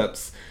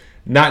eclipse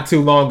not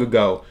too long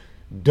ago.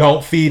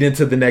 Don't feed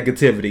into the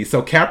negativity.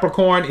 So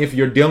Capricorn, if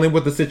you're dealing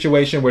with a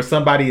situation where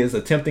somebody is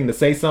attempting to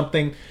say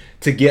something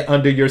to get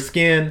under your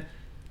skin,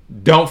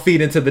 don't feed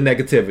into the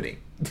negativity.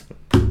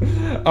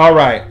 All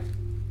right.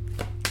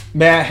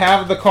 May I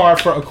have the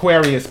card for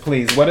Aquarius,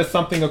 please? What is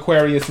something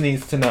Aquarius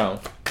needs to know?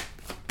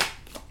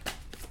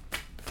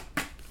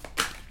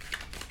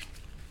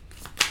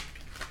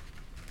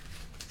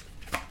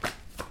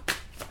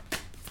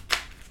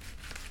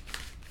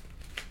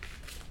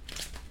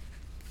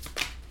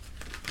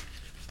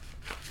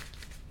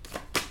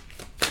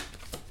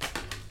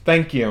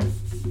 Thank you.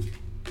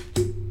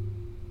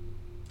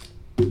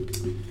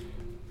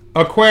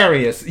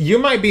 Aquarius, you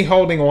might be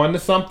holding on to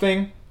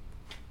something.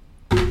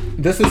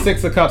 This is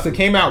 6 of Cups. It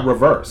came out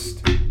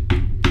reversed.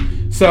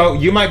 So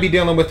you might be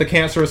dealing with a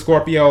Cancer, a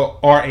Scorpio,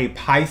 or a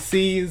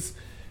Pisces.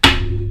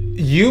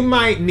 You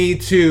might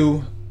need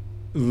to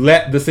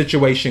let the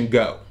situation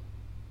go,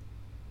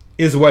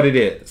 is what it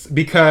is.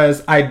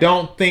 Because I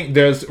don't think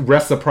there's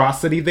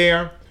reciprocity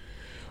there.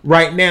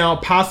 Right now,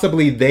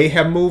 possibly they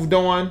have moved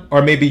on,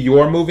 or maybe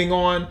you're moving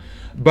on.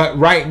 But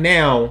right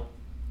now,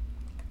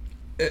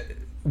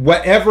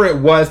 whatever it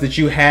was that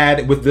you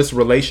had with this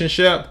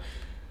relationship,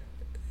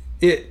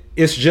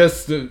 it's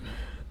just,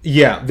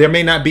 there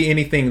may not be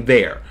anything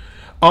there.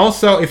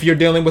 Also, if you're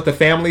dealing with a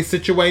family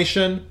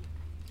situation,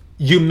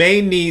 you may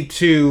need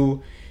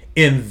to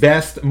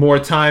invest more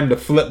time to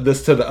flip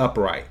this to the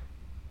upright.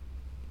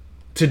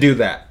 To do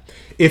that.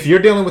 If you're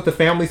dealing with a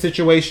family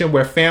situation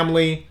where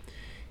family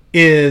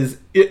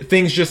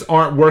things just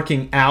aren't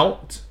working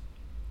out,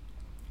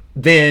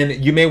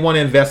 then you may want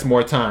to invest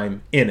more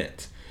time in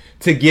it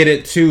to get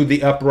it to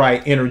the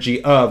upright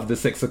energy of the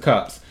 6 of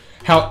Cups.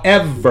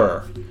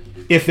 However,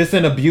 if it's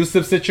an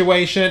abusive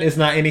situation, it's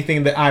not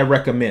anything that I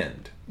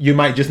recommend. You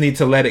might just need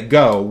to let it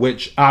go,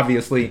 which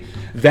obviously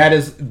that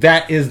is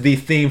the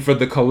theme for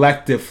the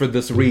collective for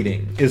this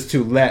reading, is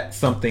to let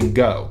something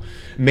go.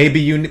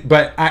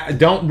 But I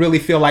don't really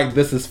feel like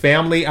this is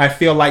family. I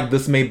feel like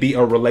this may be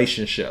a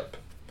relationship,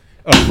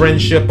 a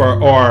friendship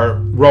or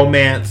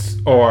romance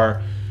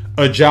or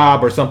a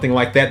job or something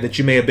like that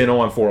you may have been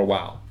on for a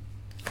while.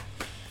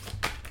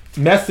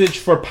 Message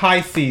for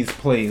Pisces,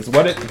 please.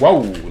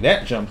 Whoa,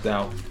 that jumped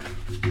out.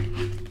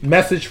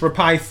 Message for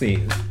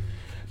Pisces.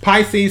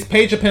 Pisces,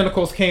 Page of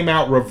Pentacles came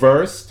out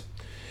reversed.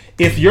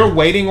 If you're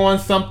waiting on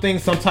something,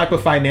 some type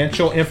of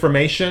financial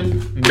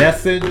information,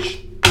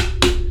 message,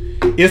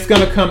 it's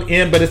going to come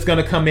in, but it's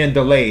going to come in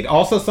delayed.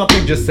 Also,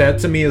 something just said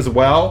to me as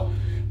well,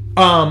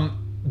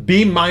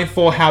 be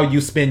mindful how you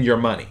spend your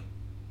money,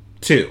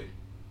 too.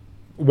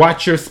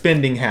 Watch your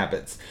spending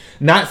habits.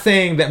 Not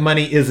saying that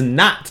money is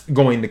not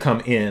going to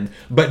come in,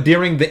 but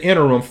during the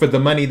interim, for the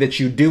money that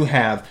you do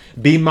have,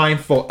 be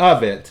mindful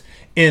of it.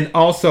 And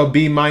also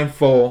be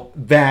mindful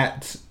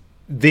that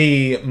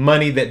the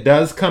money that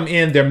does come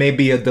in, there may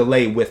be a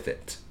delay with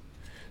it.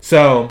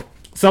 So,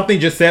 something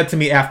just said to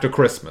me after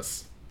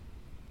Christmas.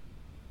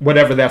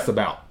 Whatever that's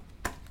about.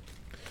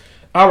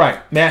 All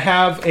right. May I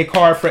have a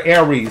card for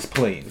Aries,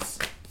 please?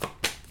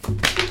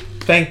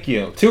 Thank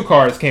you. 2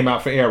 cards came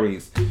out for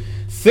Aries.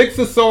 6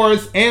 of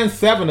Swords and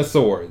 7 of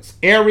Swords.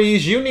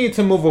 Aries, you need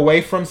to move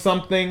away from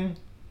something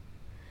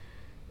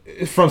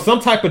from some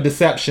type of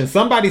deception.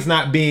 Somebody's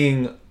not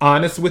being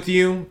honest with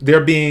you.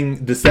 They're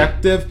being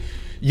deceptive.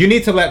 You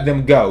need to let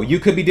them go. You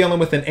could be dealing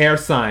with an air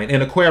sign,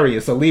 an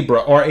Aquarius, a Libra,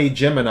 or a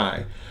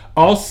Gemini.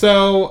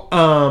 Also,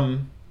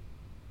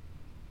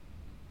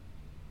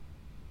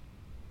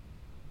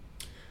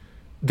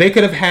 they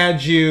could have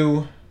had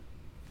you...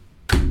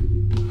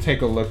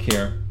 Take a look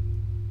here.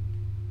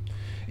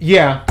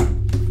 Yeah,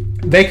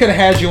 they could have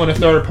had you in a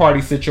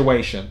third-party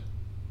situation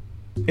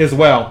as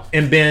well,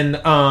 and been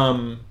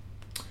and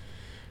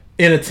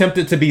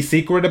attempted to be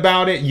secret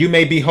about it. You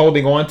may be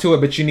holding on to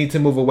it, but you need to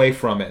move away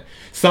from it.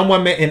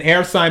 Someone, an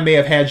air sign, may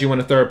have had you in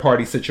a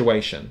third-party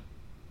situation.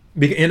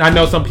 And I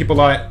know some people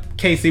are like,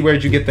 Casey,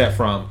 where'd you get that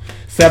from?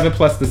 7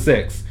 plus the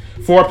 6.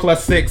 4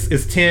 plus 6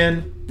 is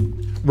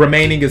 10.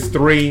 Remaining is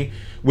 3,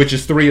 which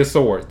is 3 of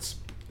swords.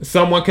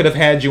 Someone could have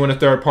had you in a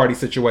third-party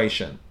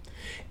situation,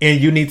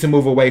 and you need to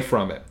move away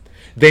from it.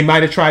 They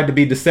might have tried to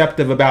be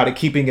deceptive about it,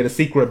 keeping it a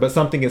secret, but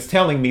something is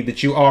telling me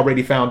that you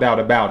already found out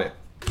about it.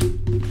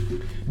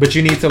 But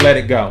you need to let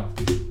it go.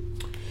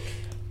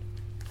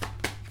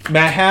 May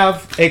I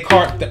have a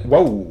card?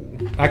 Whoa,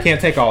 I can't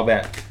take all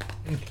that.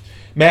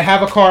 May I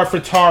have a card for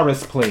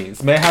Taurus,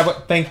 please? May I have a...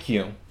 Thank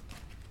you.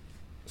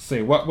 Let's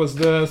see, what was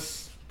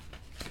this?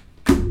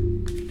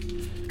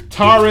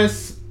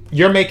 Taurus...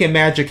 You're making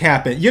magic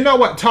happen. You know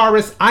what,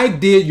 Taurus? I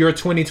did your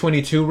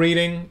 2022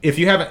 reading. If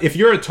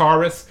you're a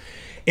Taurus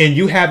and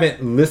you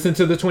haven't listened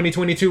to the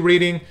 2022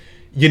 reading,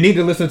 you need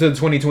to listen to the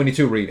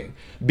 2022 reading,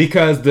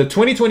 because the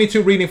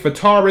 2022 reading for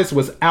Taurus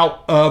was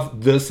out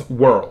of this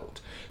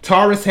world.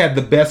 Taurus had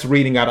the best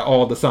reading out of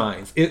all the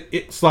signs.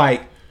 It's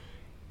like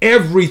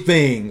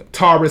everything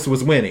Taurus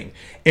was winning.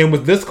 And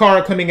with this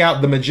card coming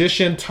out, the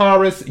Magician,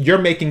 Taurus, you're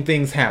making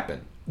things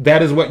happen.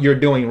 That is what you're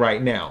doing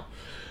right now.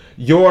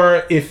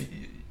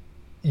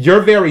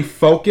 You're very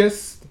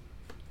focused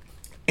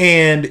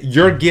and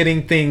you're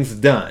getting things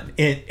done,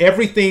 and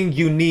everything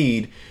you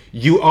need,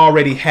 you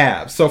already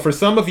have. So for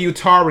some of you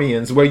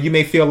Taurians, where you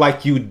may feel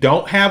like you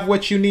don't have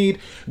what you need,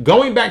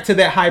 going back to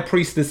that High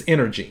Priestess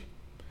energy,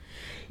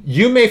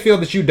 you may feel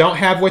that you don't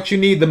have what you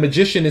need. The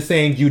Magician is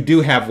saying you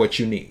do have what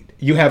you need.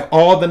 You have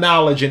all the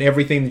knowledge and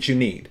everything that you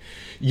need.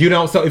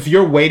 So if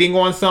you're waiting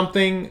on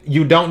something,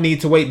 you don't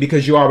need to wait,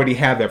 because you already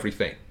have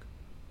everything.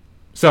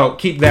 So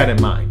keep that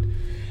in mind.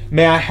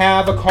 May I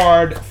have a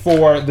card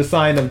for the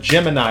sign of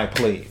Gemini,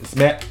 please?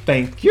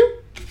 Thank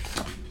you.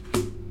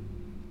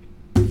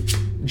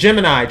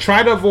 Gemini,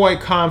 try to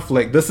avoid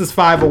conflict. This is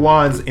 5 of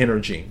Wands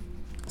energy.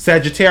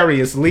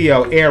 Sagittarius,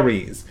 Leo,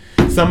 Aries.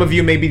 Some of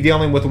you may be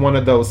dealing with one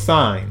of those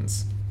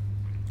signs.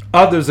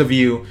 Others of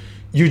you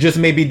just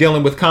may be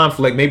dealing with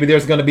conflict. Maybe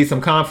there's going to be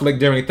some conflict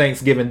during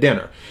Thanksgiving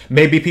dinner.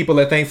 Maybe people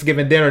at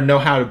Thanksgiving dinner know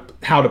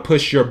how to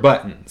push your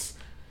buttons.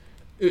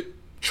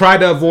 Try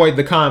to avoid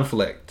the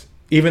conflict.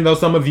 Even though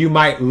some of you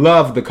might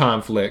love the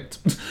conflict.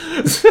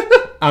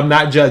 I'm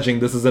not judging.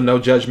 This is a no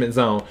judgment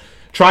zone.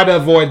 Try to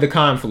avoid the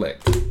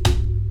conflict.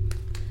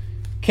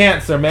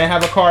 Cancer. May I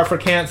have a card for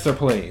Cancer,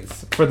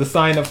 please? For the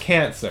sign of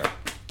Cancer.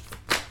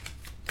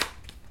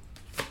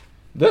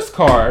 This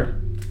card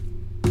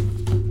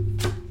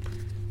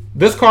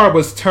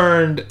was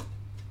turned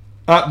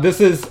up. This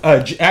is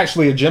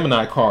actually a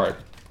Gemini card.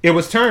 It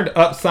was turned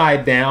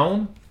upside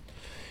down.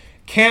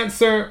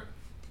 Cancer...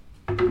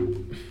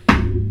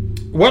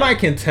 What I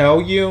can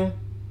tell you,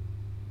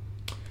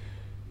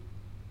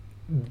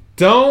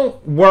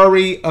 don't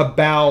worry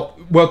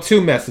about, well, 2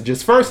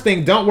 messages. First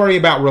thing, don't worry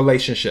about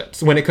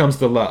relationships when it comes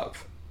to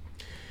love.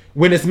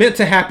 When it's meant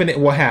to happen, it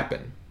will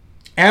happen.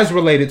 As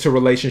related to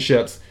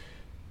relationships,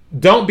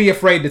 don't be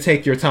afraid to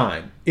take your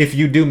time if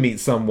you do meet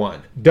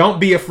someone. Don't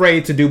be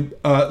afraid to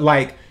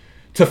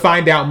to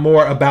find out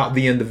more about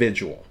the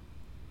individual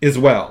as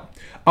well.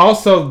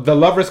 Also, the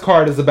Lover's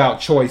card is about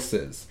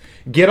choices.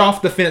 Get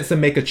off the fence and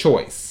make a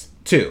choice.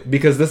 Too,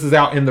 because this is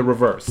out in the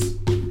reverse.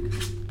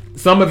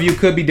 Some of you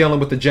could be dealing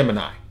with the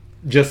Gemini.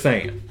 Just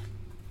saying.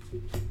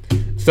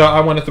 So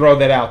I want to throw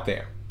that out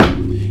there.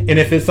 And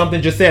if it's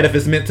something just said, if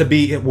it's meant to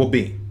be, it will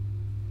be.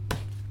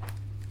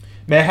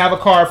 May I have a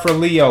card for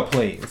Leo,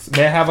 please?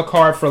 May I have a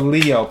card for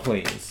Leo,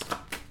 please?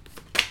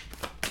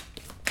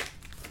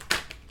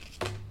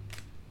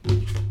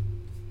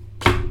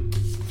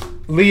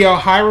 Leo,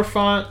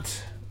 Hierophant.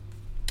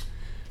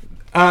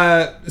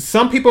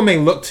 Some people may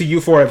look to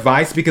you for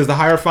advice, because the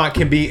Hierophant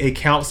can be a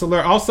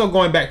counselor. Also,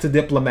 going back to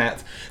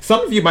diplomats,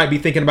 some of you might be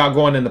thinking about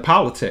going into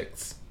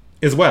politics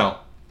as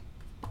well,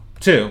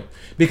 too,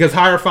 because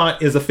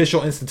Hierophant is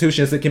official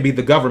institutions. It can be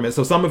the government.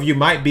 So some of you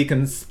might be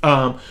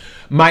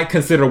might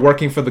consider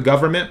working for the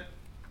government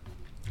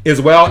as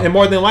well, and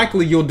more than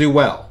likely you'll do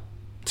well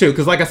too,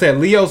 because like I said,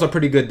 Leos are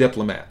pretty good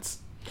diplomats.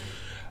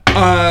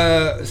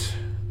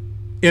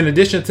 In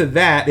addition to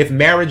that, if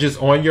marriage is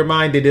on your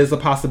mind, it is a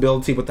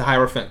possibility with the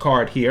Hierophant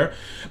card here.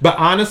 But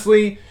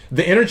honestly,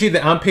 the energy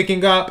that I'm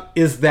picking up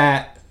is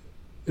that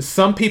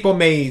some people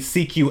may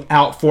seek you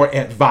out for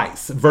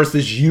advice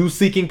versus you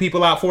seeking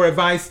people out for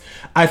advice.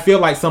 I feel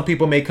like some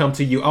people may come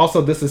to you.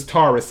 Also, this is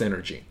Taurus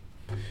energy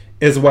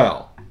as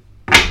well.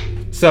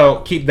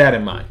 So keep that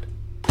in mind.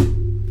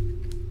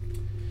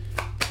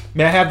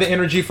 May I have the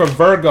energy for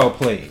Virgo,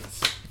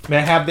 please? May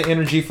I have the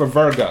energy for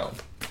Virgo?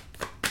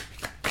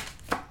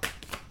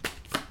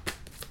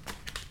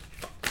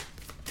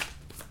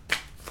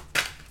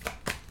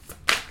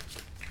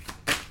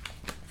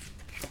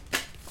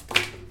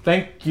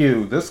 Thank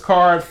you. This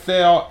card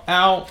fell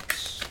out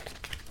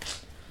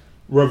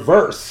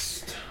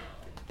reversed.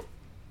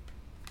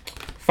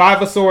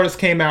 Five of Swords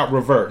came out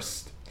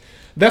reversed.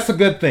 That's a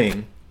good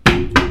thing.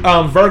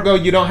 Virgo,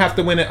 you don't have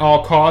to win at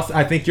all costs.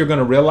 I think you're going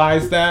to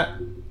realize that.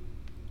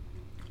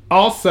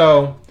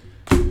 Also,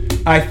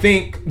 I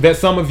think that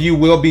some of you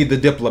will be the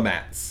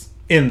diplomats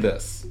in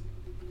this.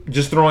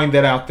 Just throwing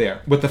that out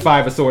there with the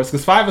Five of Swords.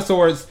 Because Five of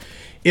Swords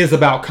is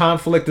about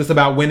conflict. It's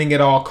about winning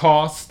at all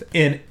costs.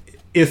 And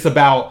it's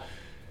about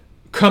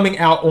coming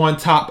out on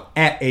top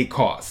at a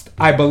cost.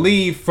 I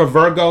believe for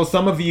Virgo,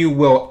 some of you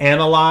will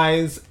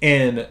analyze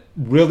and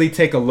really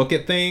take a look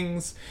at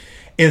things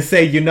and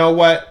say, you know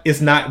what? It's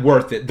not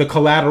worth it. The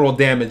collateral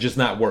damage is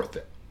not worth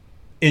it.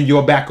 And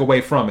you'll back away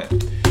from it.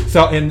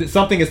 So, and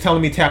something is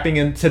telling me tapping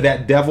into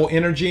that devil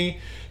energy,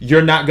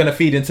 you're not going to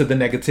feed into the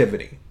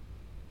negativity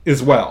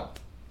as well.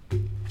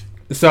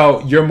 So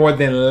you're more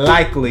than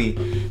likely,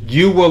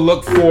 you will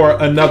look for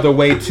another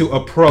way to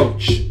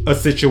approach a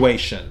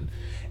situation.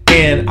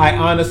 And I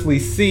honestly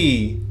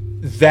see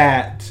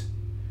that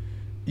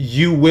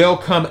you will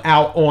come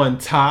out on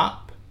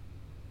top.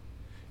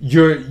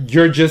 You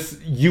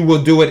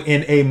will do it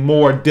in a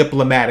more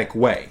diplomatic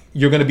way.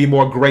 You're going to be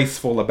more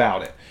graceful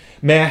about it.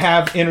 May I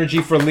have energy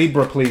for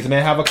Libra, please? May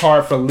I have a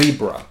card for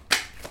Libra?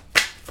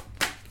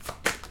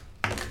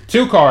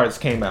 2 cards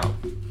came out.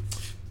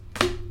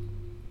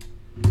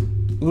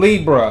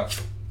 Libra,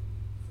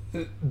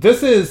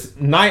 this is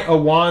Knight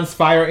of Wands,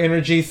 fire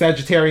energy,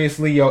 Sagittarius,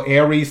 Leo,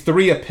 Aries,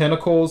 3 of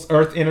Pentacles,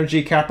 earth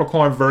energy,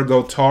 Capricorn,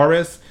 Virgo,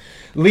 Taurus.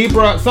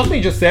 Libra,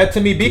 something just said to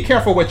me, be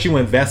careful what you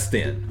invest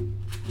in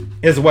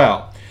as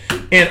well.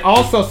 And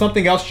also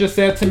something else just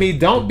said to me,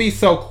 don't be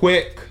so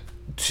quick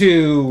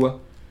to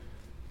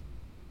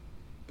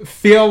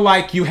feel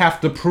like you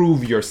have to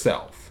prove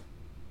yourself.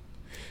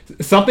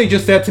 Something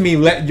just said to me,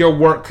 let your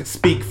work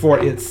speak for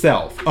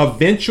itself.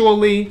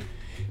 Eventually,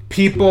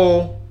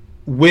 people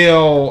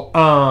will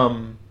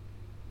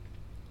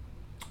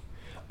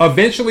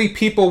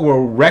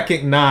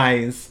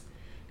recognize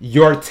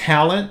your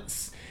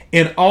talents,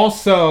 and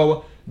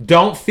also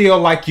don't feel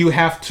like you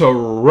have to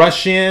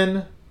rush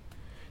in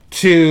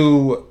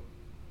to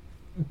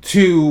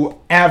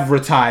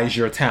advertise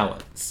your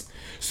talents.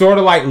 Sort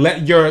of like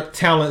let your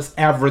talents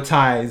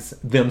advertise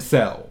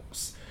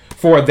themselves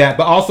for that.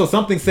 But also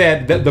something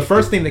said that the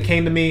first thing that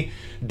came to me,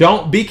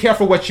 don't be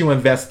careful what you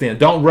invest in.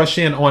 Don't rush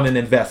in on an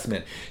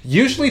investment.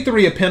 Usually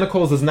 3 of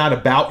Pentacles is not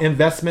about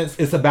investments.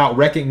 It's about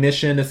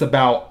recognition. It's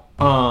about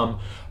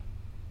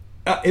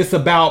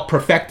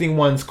perfecting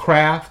one's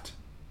craft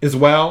as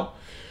well.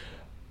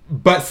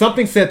 But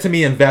something said to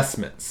me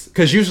investments,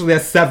 because usually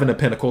that's 7 of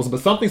Pentacles, but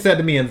something said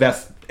to me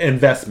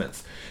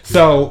investments.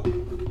 So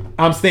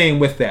I'm staying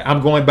with that.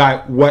 I'm going by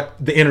what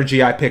the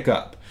energy I pick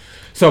up.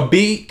 So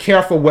be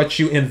careful what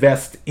you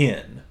invest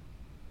in.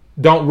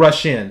 Don't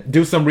rush in.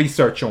 Do some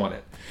research on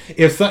it.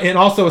 And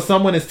also if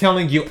someone is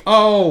telling you,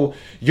 oh,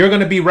 you're going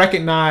to be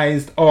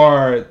recognized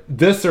or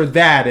this or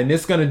that, and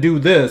it's going to do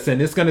this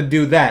and it's going to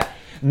do that.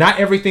 Not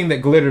everything that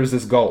glitters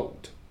is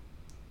gold.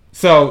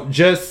 So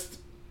just,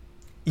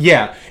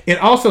 yeah. And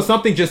also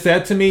something just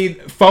said to me,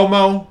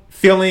 FOMO,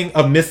 feeling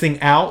of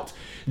missing out.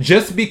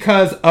 Just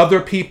because other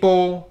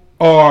people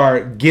are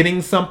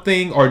getting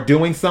something or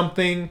doing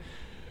something,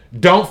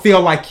 don't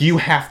feel like you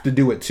have to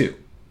do it too.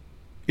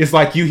 It's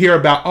like you hear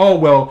about, oh,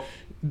 well,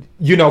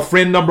 you know,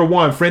 friend number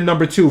 1, friend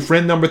number 2,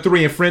 friend number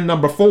 3, and friend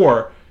number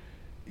 4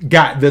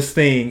 got this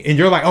thing. And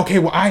you're like, okay,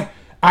 well,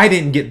 I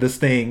didn't get this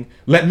thing.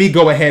 Let me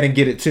go ahead and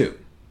get it too.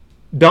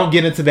 Don't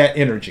get into that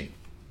energy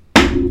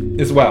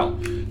as well.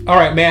 All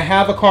right, may I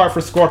have a card for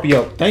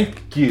Scorpio?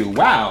 Thank you.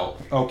 Wow.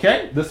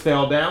 Okay, this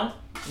fell down.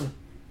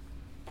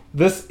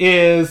 This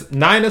is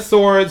 9 of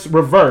Swords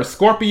reverse.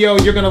 Scorpio,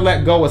 you're going to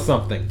let go of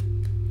something.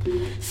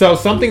 So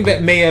something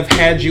that may have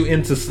had you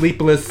into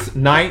sleepless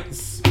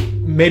nights,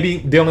 maybe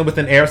dealing with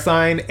an air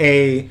sign,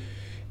 I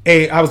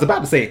was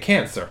about to say a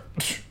Cancer.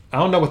 I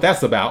don't know what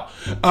that's about.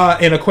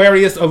 An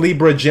Aquarius, a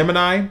Libra,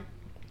 Gemini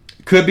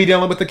could be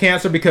dealing with the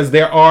Cancer, because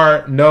there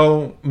are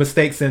no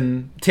mistakes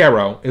in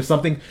tarot. If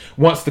something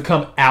wants to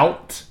come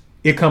out,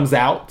 it comes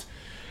out.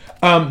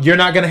 You're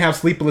not going to have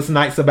sleepless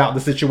nights about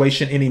the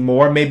situation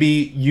anymore.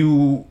 Maybe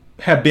you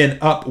have been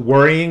up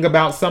worrying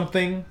about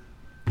something.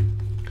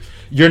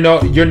 You're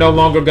no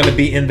longer going to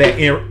be in that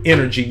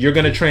energy. You're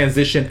going to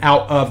transition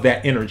out of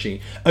that energy.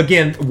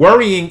 Again,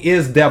 worrying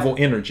is devil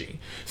energy.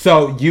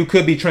 So you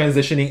could be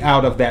transitioning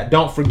out of that.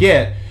 Don't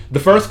forget, the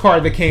first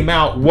card that came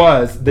out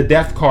was the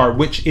Death card,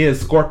 which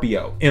is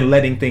Scorpio, and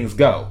letting things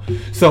go.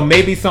 So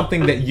maybe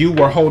something that you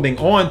were holding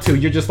on to,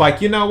 you're just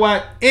like, you know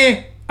what?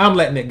 I'm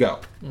letting it go.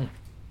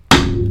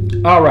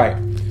 All right.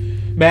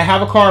 May I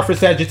have a card for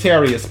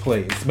Sagittarius,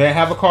 please? May I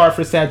have a card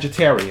for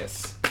Sagittarius?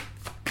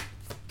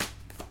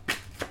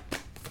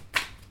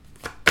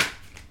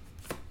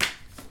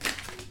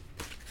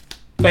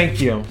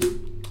 Thank you.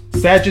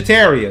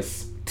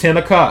 Sagittarius, 10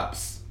 of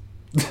Cups.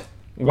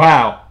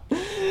 Wow.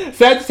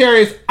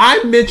 Sagittarius,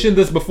 I mentioned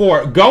this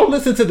before. Go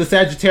listen to the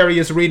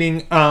Sagittarius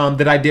reading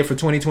that I did for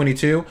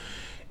 2022.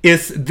 It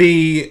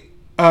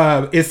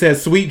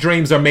says, sweet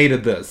dreams are made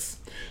of this.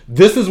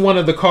 This is one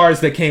of the cards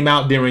that came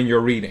out during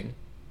your reading.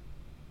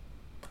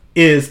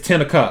 Is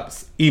 10 of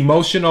Cups,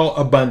 emotional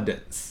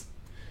abundance.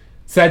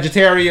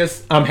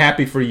 Sagittarius, I'm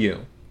happy for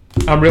you.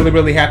 I'm really,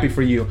 really happy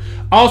for you.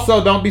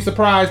 Also, don't be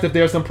surprised if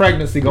there's some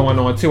pregnancy going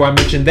on too. I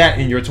mentioned that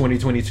in your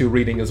 2022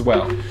 reading as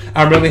well.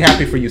 I'm really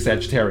happy for you,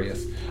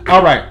 Sagittarius.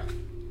 All right.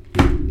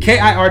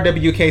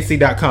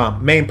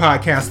 KIRWKC.com, main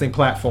podcasting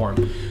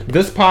platform.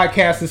 This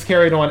podcast is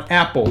carried on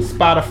Apple,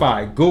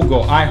 Spotify,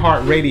 Google,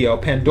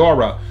 iHeartRadio,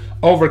 Pandora,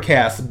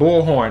 Overcast,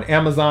 Bullhorn,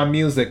 Amazon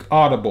Music,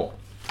 Audible,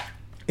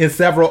 and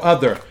several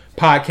other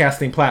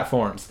podcasting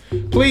platforms.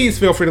 Please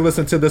feel free to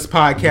listen to this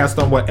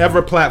podcast on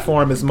whatever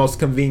platform is most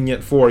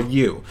convenient for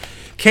you.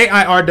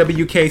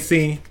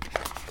 KIRWKC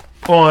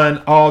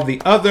on all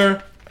the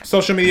other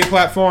social media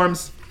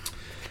platforms.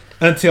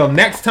 Until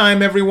next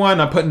time, everyone,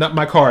 I'm putting up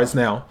my cards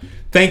now.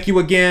 Thank you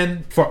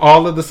again for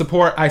all of the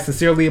support. I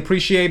sincerely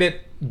appreciate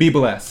it. Be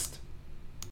blessed.